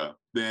Chattanooga,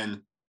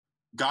 then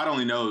God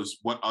only knows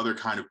what other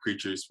kind of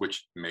creatures,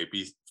 which may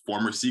be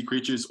former sea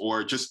creatures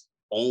or just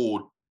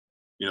old,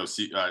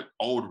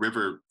 old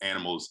river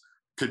animals,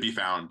 could be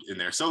found in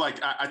there. So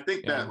like, I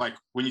think that like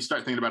when you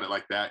start thinking about it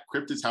like that,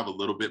 cryptids have a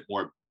little bit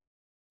more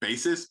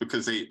basis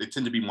because they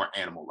tend to be more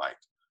animal-like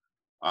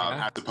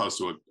as opposed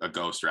to a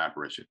ghost or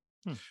apparition.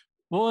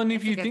 Well, and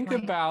if you think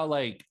about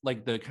like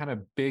the kind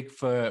of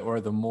Bigfoot or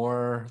the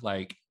more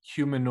like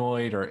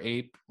humanoid or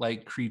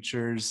ape-like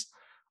creatures,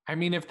 I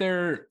mean, if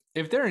they're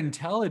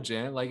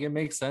intelligent, like it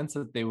makes sense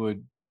that they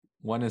would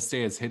want to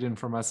stay as hidden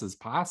from us as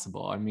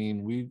possible. I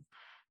mean,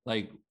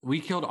 like we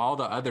killed all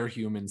the other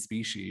human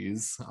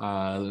species,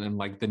 and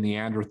like the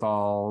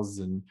Neanderthals,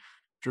 and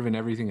driven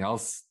everything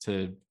else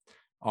to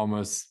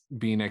almost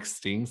being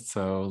extinct.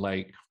 So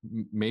like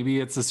maybe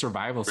it's a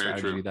survival Very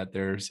strategy true. that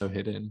they're so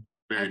hidden.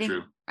 Very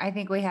true. I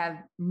think we have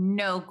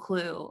no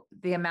clue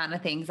the amount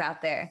of things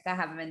out there that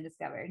haven't been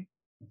discovered.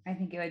 I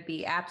think it would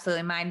be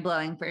absolutely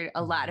mind-blowing for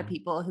a lot of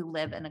people who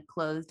live in a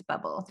closed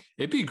bubble.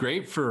 It'd be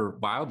great for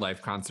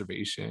wildlife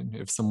conservation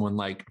if someone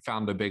like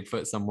found a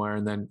Bigfoot somewhere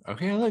and then,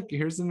 okay, look,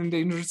 here's an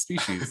endangered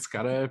species.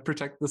 Gotta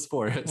protect this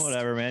forest.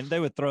 Whatever, man. They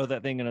would throw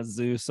that thing in a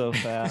zoo so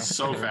fast.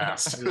 So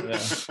fast.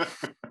 Yeah.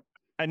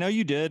 I know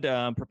you did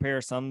prepare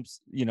some,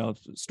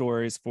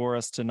 stories for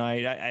us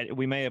tonight.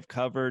 We may have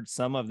covered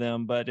some of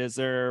them, but is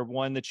there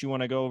one that you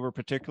want to go over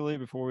particularly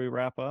before we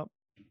wrap up?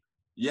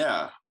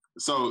 Yeah.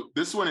 So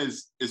this one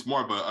is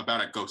more of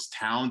about a ghost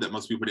town that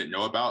most people didn't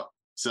know about.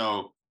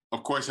 So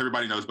of course,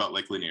 everybody knows about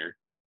Lake Lanier.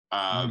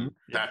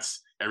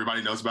 That's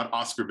everybody knows about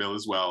Oscarville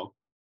as well.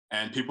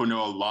 And people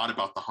know a lot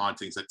about the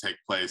hauntings that take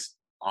place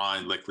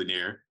on Lake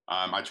Lanier.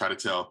 I try to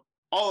tell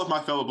all of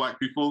my fellow Black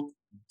people,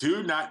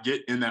 do not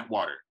get in that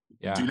water.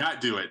 Yeah. Do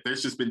not do it.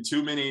 There's just been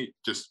too many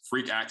just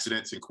freak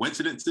accidents and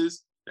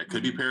coincidences that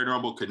could be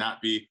paranormal, could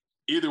not be.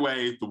 Either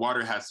way, the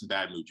water has some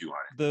bad mojo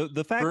on it.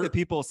 The fact that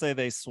people say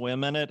they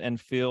swim in it and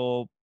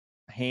feel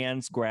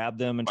hands grab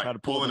them and Like try to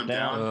pull them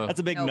down, that's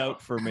a big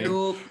note for me. I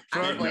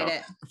avoid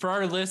it. For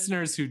our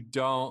listeners who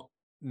don't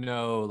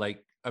know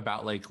like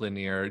about Lake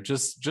Lanier,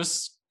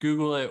 just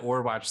Google it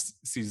or watch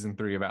season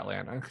 3 of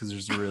Atlanta, because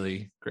there's a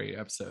really great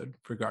episode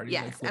regarding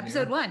Lake Lanier.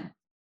 Episode 1.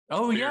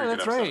 Oh, Very yeah,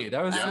 that's good episode. right.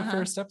 That was the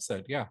first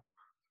episode. Yeah.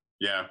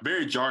 Yeah,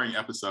 very jarring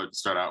episode to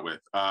start out with.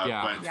 But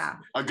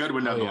a good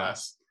one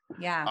nonetheless.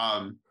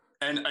 Yeah.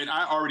 And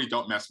I already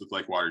don't mess with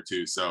lake water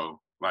too, so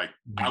like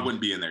I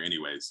wouldn't be in there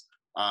anyways.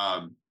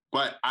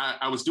 But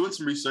I was doing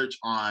some research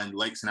on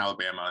lakes in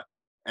Alabama,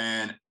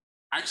 and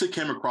actually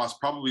came across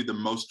probably the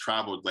most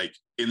traveled lake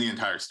in the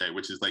entire state,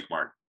 which is Lake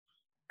Martin.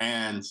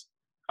 And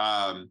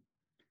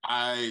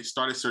I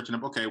started searching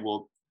up, okay,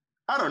 well,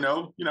 I don't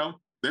know,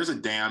 there's a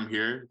dam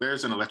here,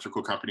 there's an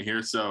electrical company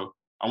here, so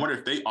I wonder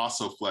if they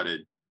also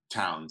flooded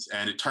towns.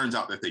 And it turns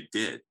out that they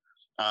did.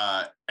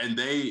 And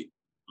they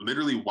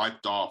literally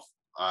wiped off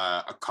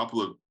a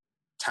couple of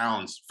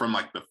towns from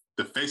like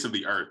the face of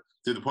the earth,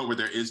 to the point where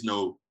there is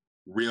no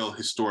real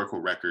historical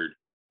record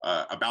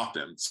about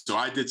them. So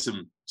I did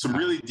some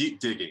really deep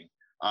digging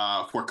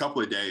for a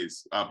couple of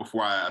days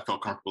before I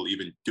felt comfortable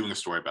even doing a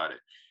story about it.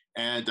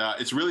 And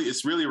it's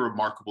really a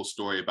remarkable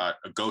story about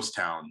a ghost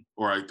town,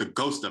 or the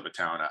ghost of a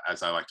town,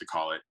 as I like to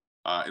call it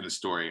in the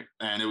story.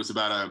 And it was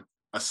about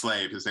a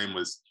slave. His name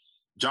was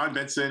John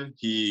Benson.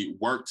 He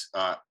worked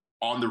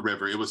on the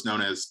river. It was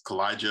known as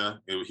Kalijah.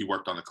 He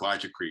worked on the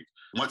Kalijah Creek.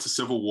 Once the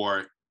Civil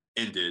War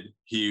ended,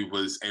 he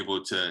was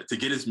able to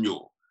get his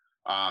mule.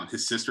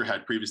 His sister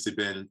had previously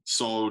been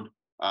sold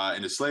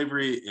into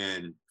slavery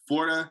in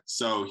Florida,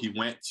 so he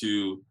went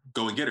to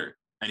go and get her,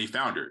 and he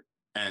found her.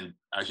 And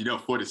as you know,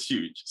 Florida's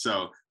huge.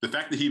 So the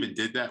fact that he even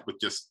did that with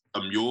just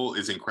a mule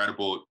is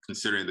incredible,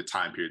 considering the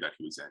time period that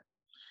he was in.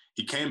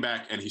 He came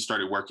back and he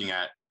started working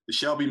at the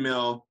Shelby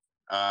Mill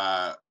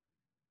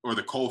or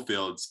the coal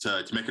fields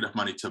to make enough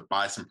money to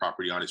buy some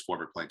property on his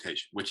former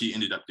plantation, which he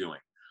ended up doing.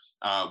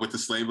 With the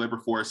slave labor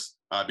force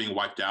being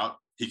wiped out,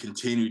 he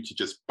continued to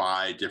just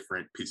buy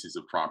different pieces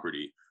of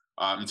property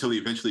until he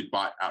eventually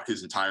bought out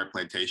his entire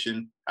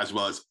plantation, as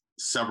well as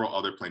several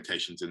other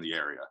plantations in the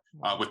area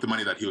with the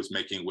money that he was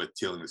making with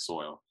tilling the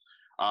soil.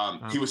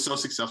 He was so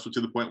successful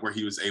to the point where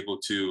he was able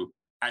to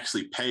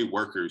actually pay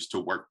workers to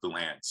work the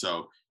land.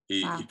 So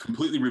he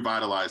completely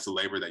revitalized the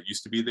labor that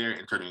used to be there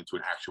and turned it into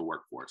an actual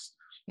workforce.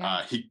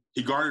 Yeah.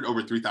 He garnered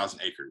over 3,000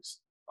 acres,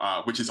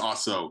 which is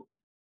also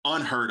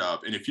unheard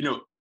of. And if you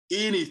know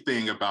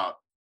anything about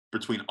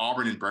between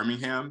Auburn and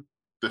Birmingham,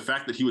 the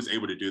fact that he was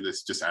able to do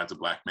this just as a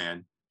Black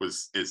man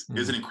is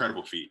an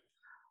incredible feat.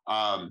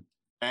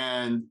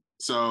 And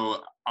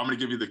so I'm going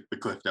to give you the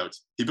cliff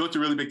notes. He built a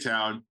really big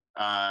town.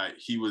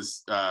 He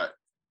was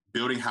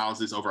building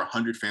houses. Over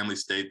 100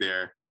 families stayed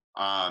there.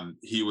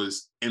 He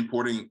was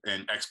importing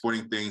and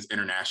exporting things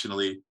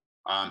internationally.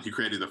 He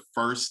created the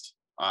first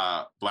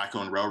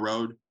Black-owned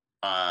railroad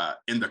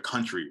in the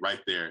country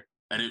right there.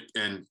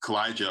 And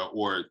Kalijah,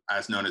 or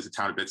as known as the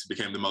town of Benson,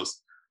 became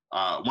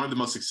one of the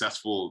most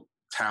successful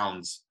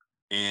towns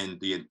in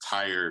the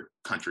entire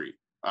country.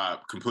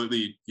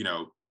 Completely,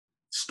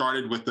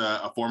 started with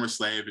a former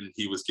slave, and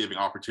he was giving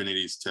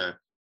opportunities to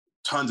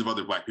tons of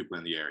other Black people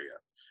in the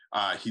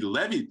area. He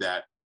levied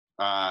that,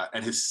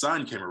 and his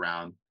son came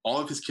around. All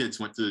of his kids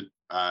went to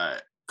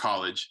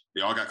college.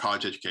 They all got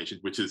college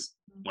educations, which is,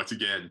 once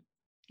again,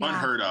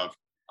 unheard of,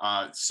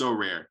 so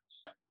rare.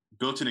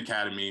 Built an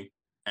academy,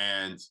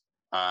 and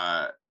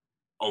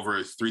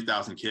over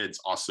 3,000 kids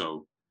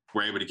also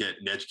were able to get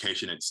an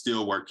education and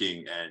still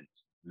working, and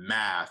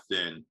math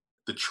and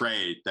the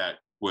trade that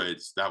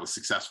was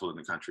successful in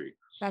the country.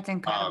 That's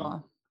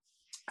incredible.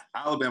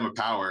 Alabama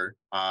Power,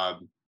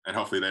 and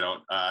hopefully they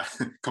don't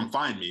come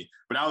find me,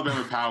 but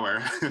Alabama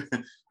Power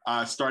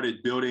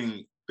started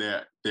building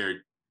they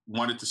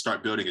wanted to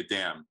start building a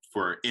dam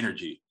for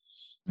energy.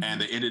 Mhm.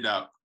 And they ended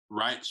up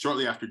right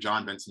shortly after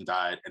John Benson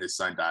died and his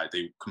son died,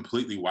 they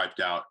completely wiped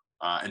out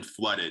and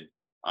flooded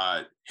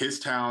his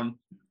town,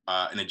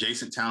 an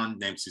adjacent town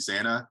named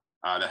Susanna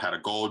that had a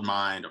gold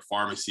mine, a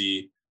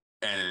pharmacy,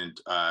 and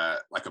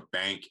like a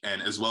bank,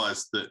 and as well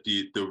as the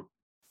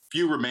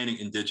few remaining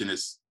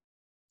indigenous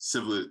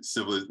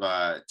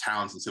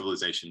towns and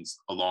civilizations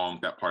along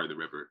that part of the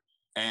river.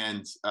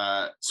 And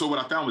so what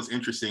I found was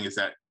interesting is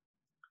that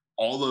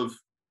all of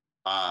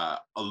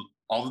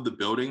the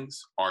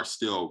buildings are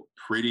still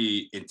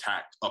pretty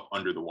intact up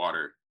under the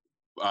water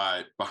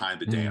behind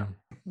the dam.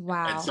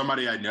 Wow. And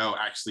somebody I know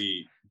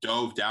actually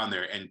dove down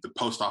there, and the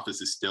post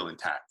office is still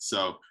intact.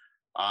 So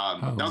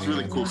that was a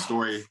really cool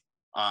story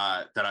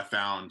that I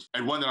found,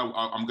 and one that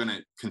I'm going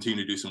to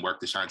continue to do some work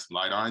to shine some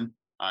light on,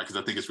 because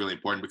I think it's really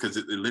important, because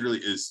it literally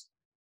is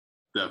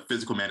the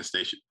physical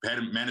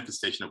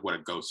manifestation of what a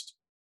ghost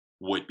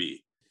would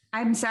be.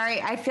 I'm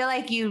sorry. I feel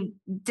like you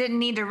didn't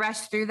need to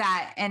rush through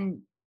that. And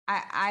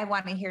I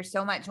want to hear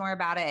so much more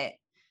about it.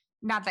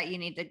 Not that you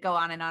need to go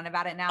on and on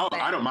about it now. Oh,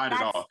 but I don't mind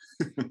at all.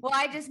 Well,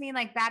 I just mean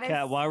like that is.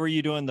 Yeah, why were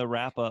you doing the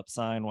wrap up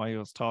sign while he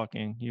was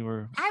talking? You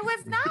were. I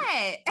was not.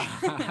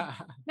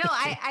 No,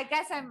 I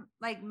guess I'm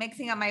like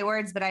mixing up my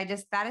words, but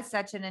that is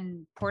such an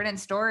important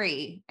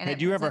story. And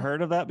Had you ever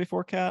heard of that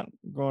before, Kat,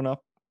 growing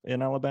up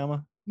in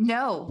Alabama?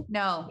 No.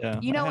 Yeah,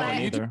 you know I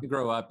what? You didn't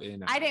grow up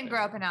in. I didn't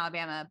grow up in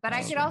Alabama, but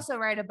I could also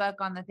write a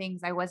book on the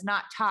things I was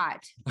not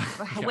taught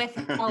with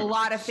a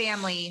lot of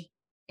family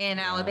in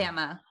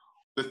Alabama.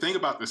 The thing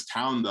about this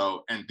town,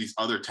 though, and these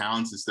other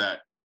towns is that,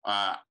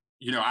 I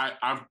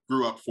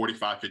grew up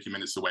 45, 50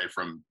 minutes away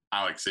from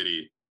Alex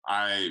City.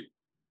 I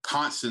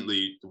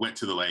constantly went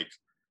to the lake,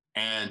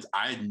 and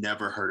I had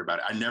never heard about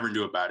it. I never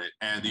knew about it.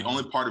 And the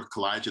only part of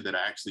Kalijah that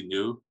I actually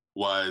knew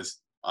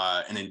was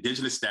an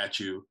indigenous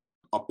statue,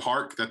 a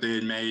park that they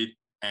had made,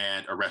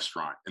 and a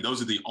restaurant. And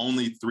those are the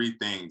only three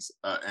things.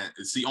 And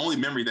it's the only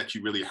memory that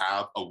you really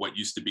have of what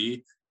used to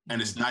be.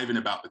 And it's not even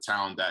about the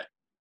town that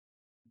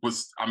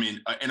was,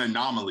 an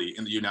anomaly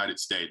in the United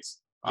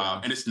States.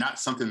 And it's not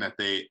something that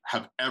they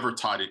have ever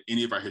taught in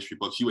any of our history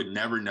books. You would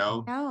never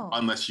know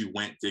unless you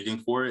went digging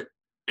for it.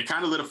 It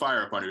kind of lit a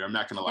fire up under me, I'm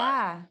not gonna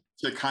lie.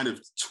 To kind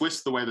of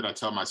twist the way that I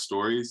tell my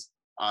stories,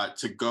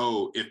 to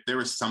go, if there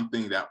was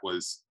something that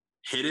was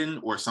hidden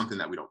or something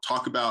that we don't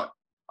talk about,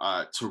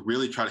 to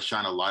really try to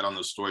shine a light on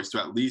those stories, to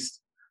at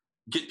least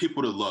get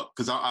people to look,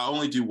 because I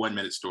only do 1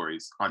 minute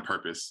stories on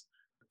purpose,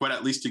 but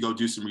at least to go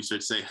do some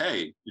research, say,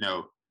 hey,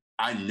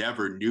 I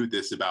never knew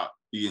this about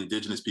the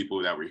indigenous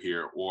people that were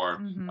here,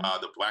 or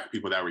the Black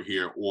people that were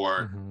here,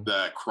 or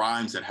the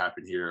crimes that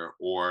happened here,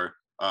 or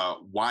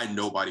why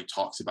nobody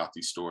talks about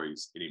these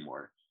stories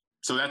anymore.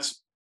 So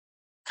that's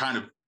kind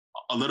of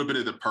a little bit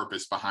of the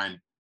purpose behind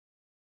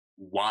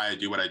why I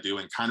do what I do,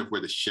 and kind of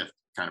where the shift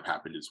kind of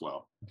happened as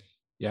well.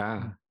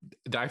 Yeah,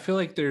 I feel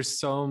like there's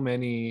so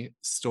many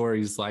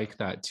stories like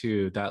that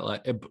too,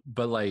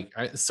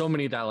 so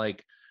many that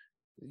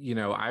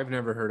I've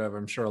never heard of.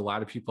 I'm sure a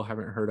lot of people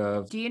haven't heard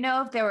of. Do you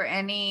know if there were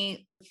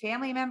any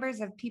family members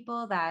of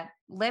people that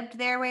lived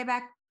there way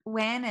back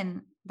when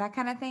and that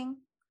kind of thing?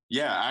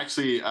 Yeah,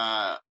 actually,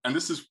 and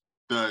this is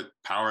the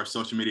power of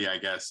social media, I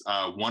guess.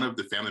 One of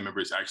the family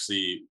members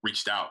actually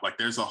reached out. Like,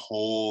 there's a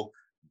whole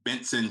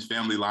Benson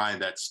family line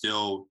that's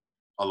still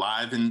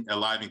alive and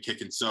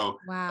kicking. So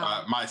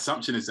my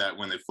assumption is that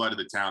when they flooded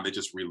the town, they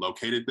just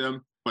relocated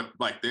them. But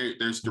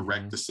there's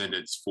direct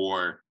descendants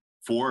for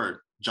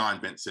John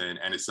Benson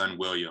and his son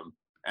William.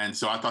 And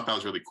so I thought that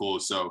was really cool.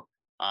 So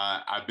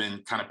I've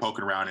been kind of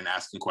poking around and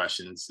asking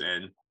questions,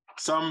 and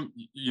some,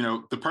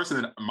 the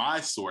person that my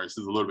source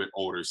is a little bit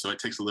older, so it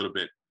takes a little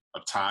bit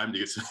of time to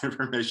get some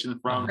information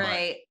from.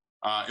 Right.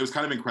 But, it was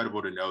kind of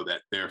incredible to know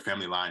that their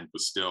family line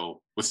was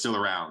still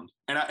around.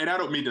 And I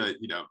don't mean to,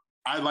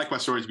 I like my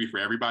stories to be for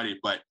everybody,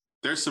 but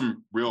there's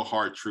some real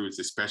hard truths,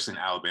 especially in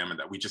Alabama,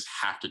 that we just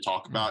have to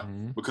talk about,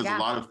 because a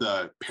lot of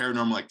the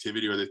paranormal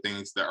activity or the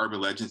things, the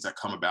urban legends that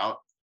come about,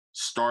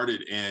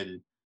 started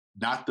in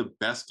not the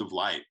best of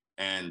light.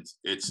 And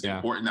it's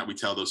important that we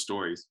tell those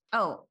stories.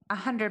 Oh,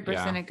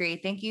 100% agree.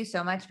 Thank you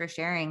so much for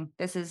sharing.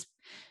 This is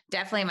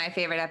definitely my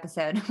favorite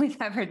episode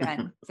we've ever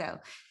done. So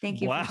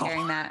thank you for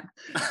sharing that.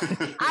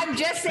 I'm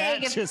just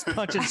saying. That's just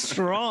punching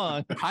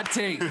strong. Hot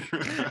take.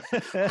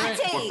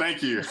 Well,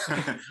 thank you.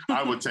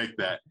 I would take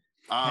that.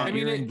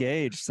 You're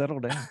engaged.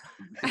 Settle down.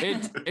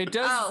 It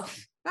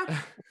does.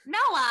 Oh,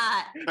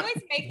 Noah, you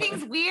always make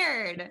things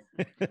weird.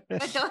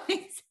 But don't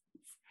make sense.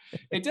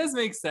 It does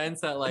make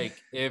sense that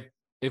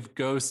if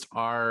ghosts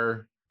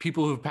are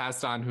people who've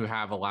passed on who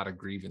have a lot of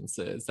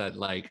grievances, that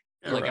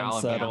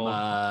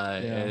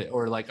Alabama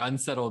or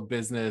unsettled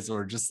business,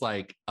 or just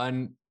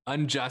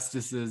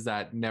injustices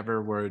that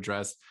never were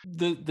addressed.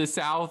 The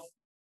South,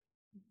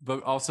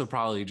 but also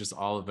probably just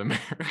all of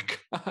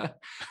America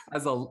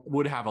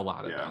would have a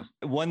lot of them.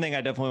 One thing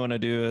I definitely want to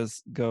do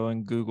is go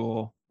and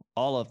Google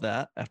all of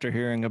that after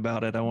hearing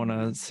about it. I want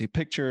to see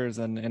pictures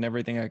and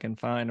everything I can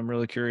find. I'm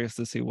really curious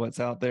to see what's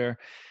out there.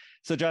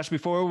 So Josh,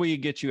 before we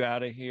get you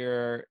out of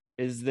here,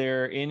 is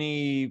there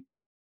any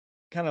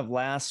kind of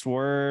last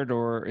word,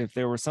 or if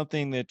there was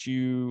something that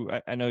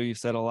I know you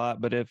said a lot,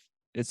 but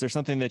is there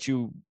something that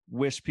you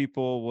wish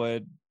people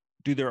would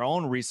do their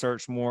own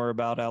research more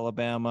about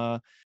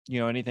Alabama,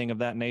 anything of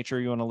that nature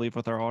you want to leave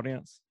with our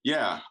audience?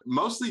 Yeah,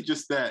 mostly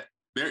just that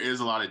there is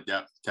a lot of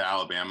depth to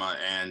Alabama.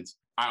 And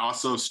I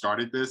also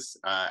started this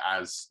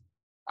as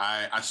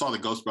I saw the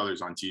Ghost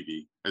Brothers on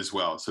TV as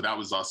well. So that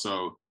was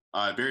also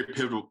very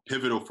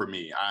pivotal for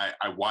me.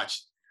 I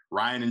watched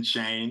Ryan and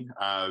Shane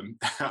on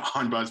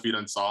BuzzFeed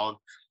Unsolved.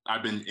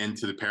 I've been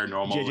into the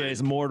paranormal.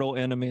 JJ's mortal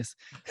enemies.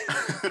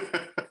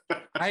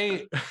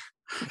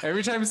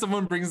 Every time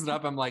someone brings it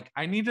up, I'm like,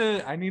 I need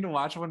to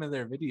watch one of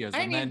their videos.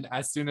 Then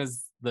as soon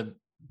as the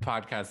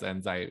podcast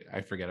ends, I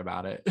forget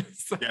about it.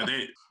 So. Yeah,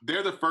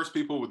 they're the first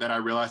people that I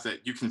realized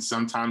that you can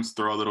sometimes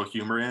throw a little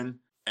humor in.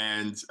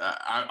 And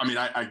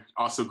I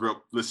also grew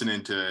up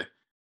listening to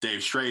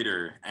Dave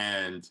Schrader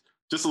and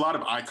just a lot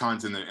of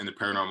icons in the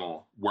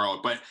paranormal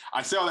world. But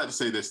I say all that to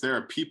say this: there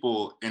are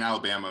people in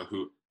Alabama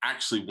who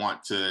actually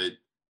want to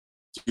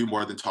do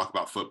more than talk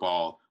about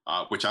football,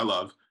 which I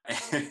love,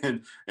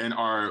 and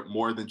are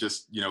more than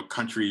just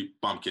country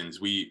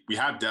bumpkins. We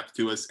have depth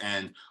to us,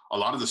 and a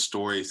lot of the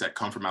stories that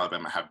come from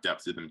Alabama have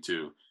depth to them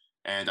too.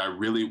 And I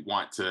really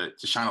want to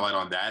shine a light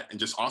on that, and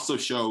just also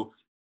show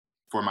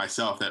for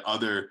myself that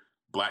other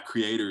Black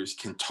creators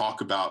can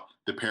talk about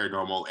the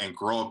paranormal and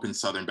grow up in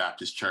Southern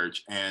Baptist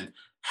Church and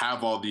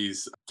have all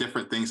these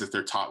different things that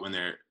they're taught when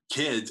they're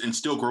kids, and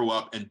still grow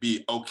up and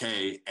be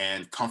okay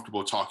and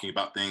comfortable talking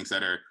about things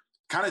that are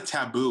kind of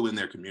taboo in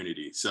their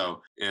community.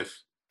 So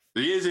if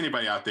there is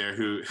anybody out there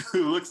who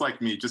looks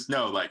like me, just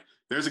know, like,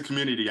 there's a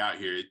community out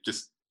here. It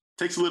just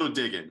takes a little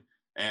digging.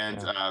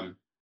 And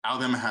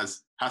Alabama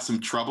has some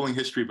troubling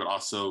history, but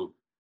also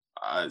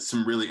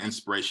some really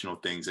inspirational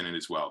things in it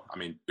as well. I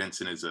mean,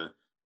 Benson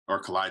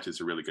Kalijah is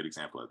a really good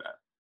example of that.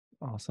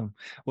 Awesome.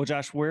 Well,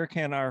 Josh, where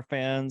can our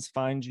fans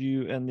find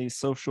you in the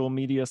social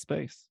media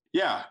space?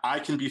 Yeah, I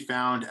can be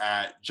found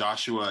at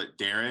Joshua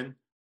Darren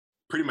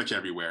pretty much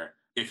everywhere.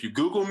 If you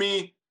Google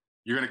me,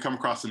 you're going to come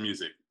across some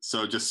music.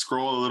 So just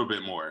scroll a little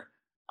bit more.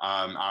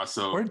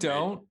 Or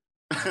don't.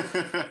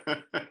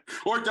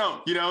 Or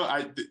don't.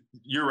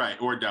 You're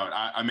right. Or don't.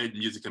 I made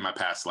music in my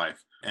past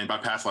life. And by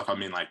past life, I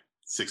mean like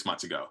 6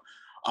 months ago.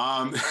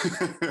 But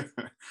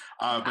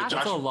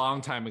that's a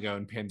long time ago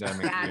in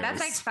pandemic. Yeah, years. that's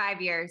like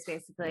 5 years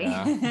basically.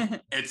 Yeah.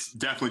 It's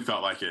definitely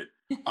felt like it.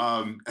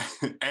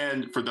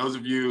 And for those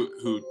of you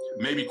who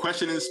may be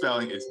questioning the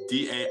spelling, it's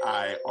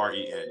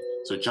Dairen.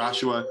 So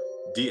Joshua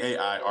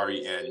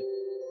Dairen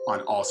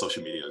on all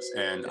social medias,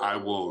 and I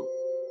will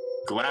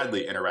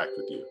gladly interact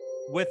with you.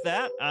 With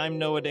that, I'm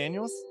Noah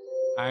Daniels.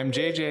 I'm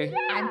JJ.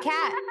 I'm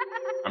Kat.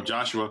 I'm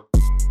Joshua.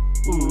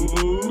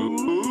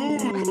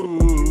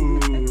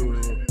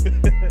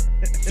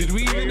 Did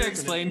we even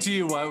explain to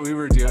you what we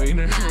were doing,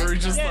 or we're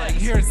just like,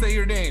 here, say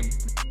your name?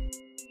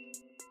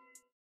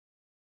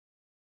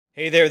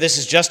 Hey there, this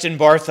is Justin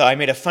Bartha. I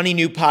made a funny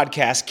new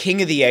podcast,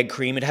 King of the Egg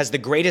Cream. It has the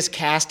greatest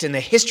cast in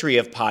the history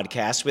of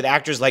podcasts with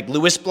actors like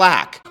Louis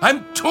Black.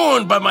 I'm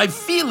torn by my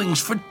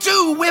feelings for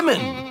two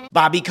women.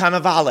 Bobby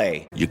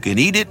Cannavale. You can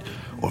eat it,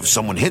 or if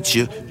someone hits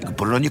you, you can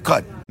put it on your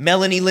cut.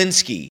 Melanie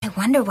Linsky. I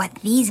wonder what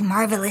these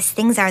marvelous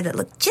things are that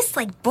look just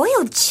like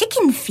boiled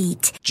chicken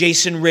feet.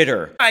 Jason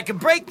Ritter. I can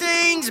break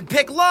things and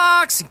pick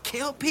locks and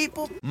kill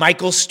people.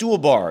 Michael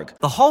Stuhlbarg.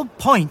 The whole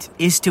point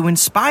is to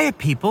inspire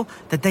people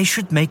that they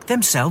should make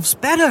themselves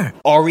better.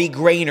 Ari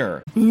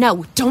Grainer.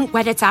 No, don't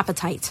whet its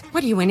appetite.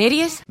 What are you, an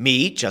idiot?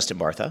 Me, Justin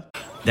Bartha.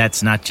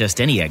 That's not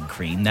just any egg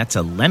cream, that's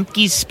a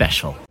Lemke's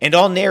special. And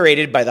all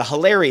narrated by the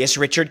hilarious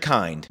Richard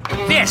Kind.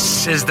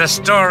 This is the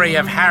story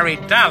of Harry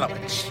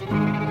Dalowitz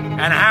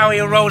and how he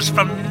rose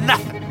from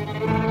nothing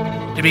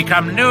to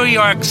become New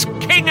York's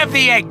King of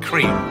the Egg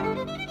Cream.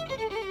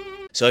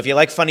 So if you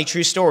like funny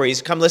true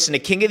stories, come listen to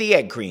King of the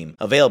Egg Cream,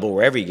 available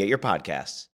wherever you get your podcasts.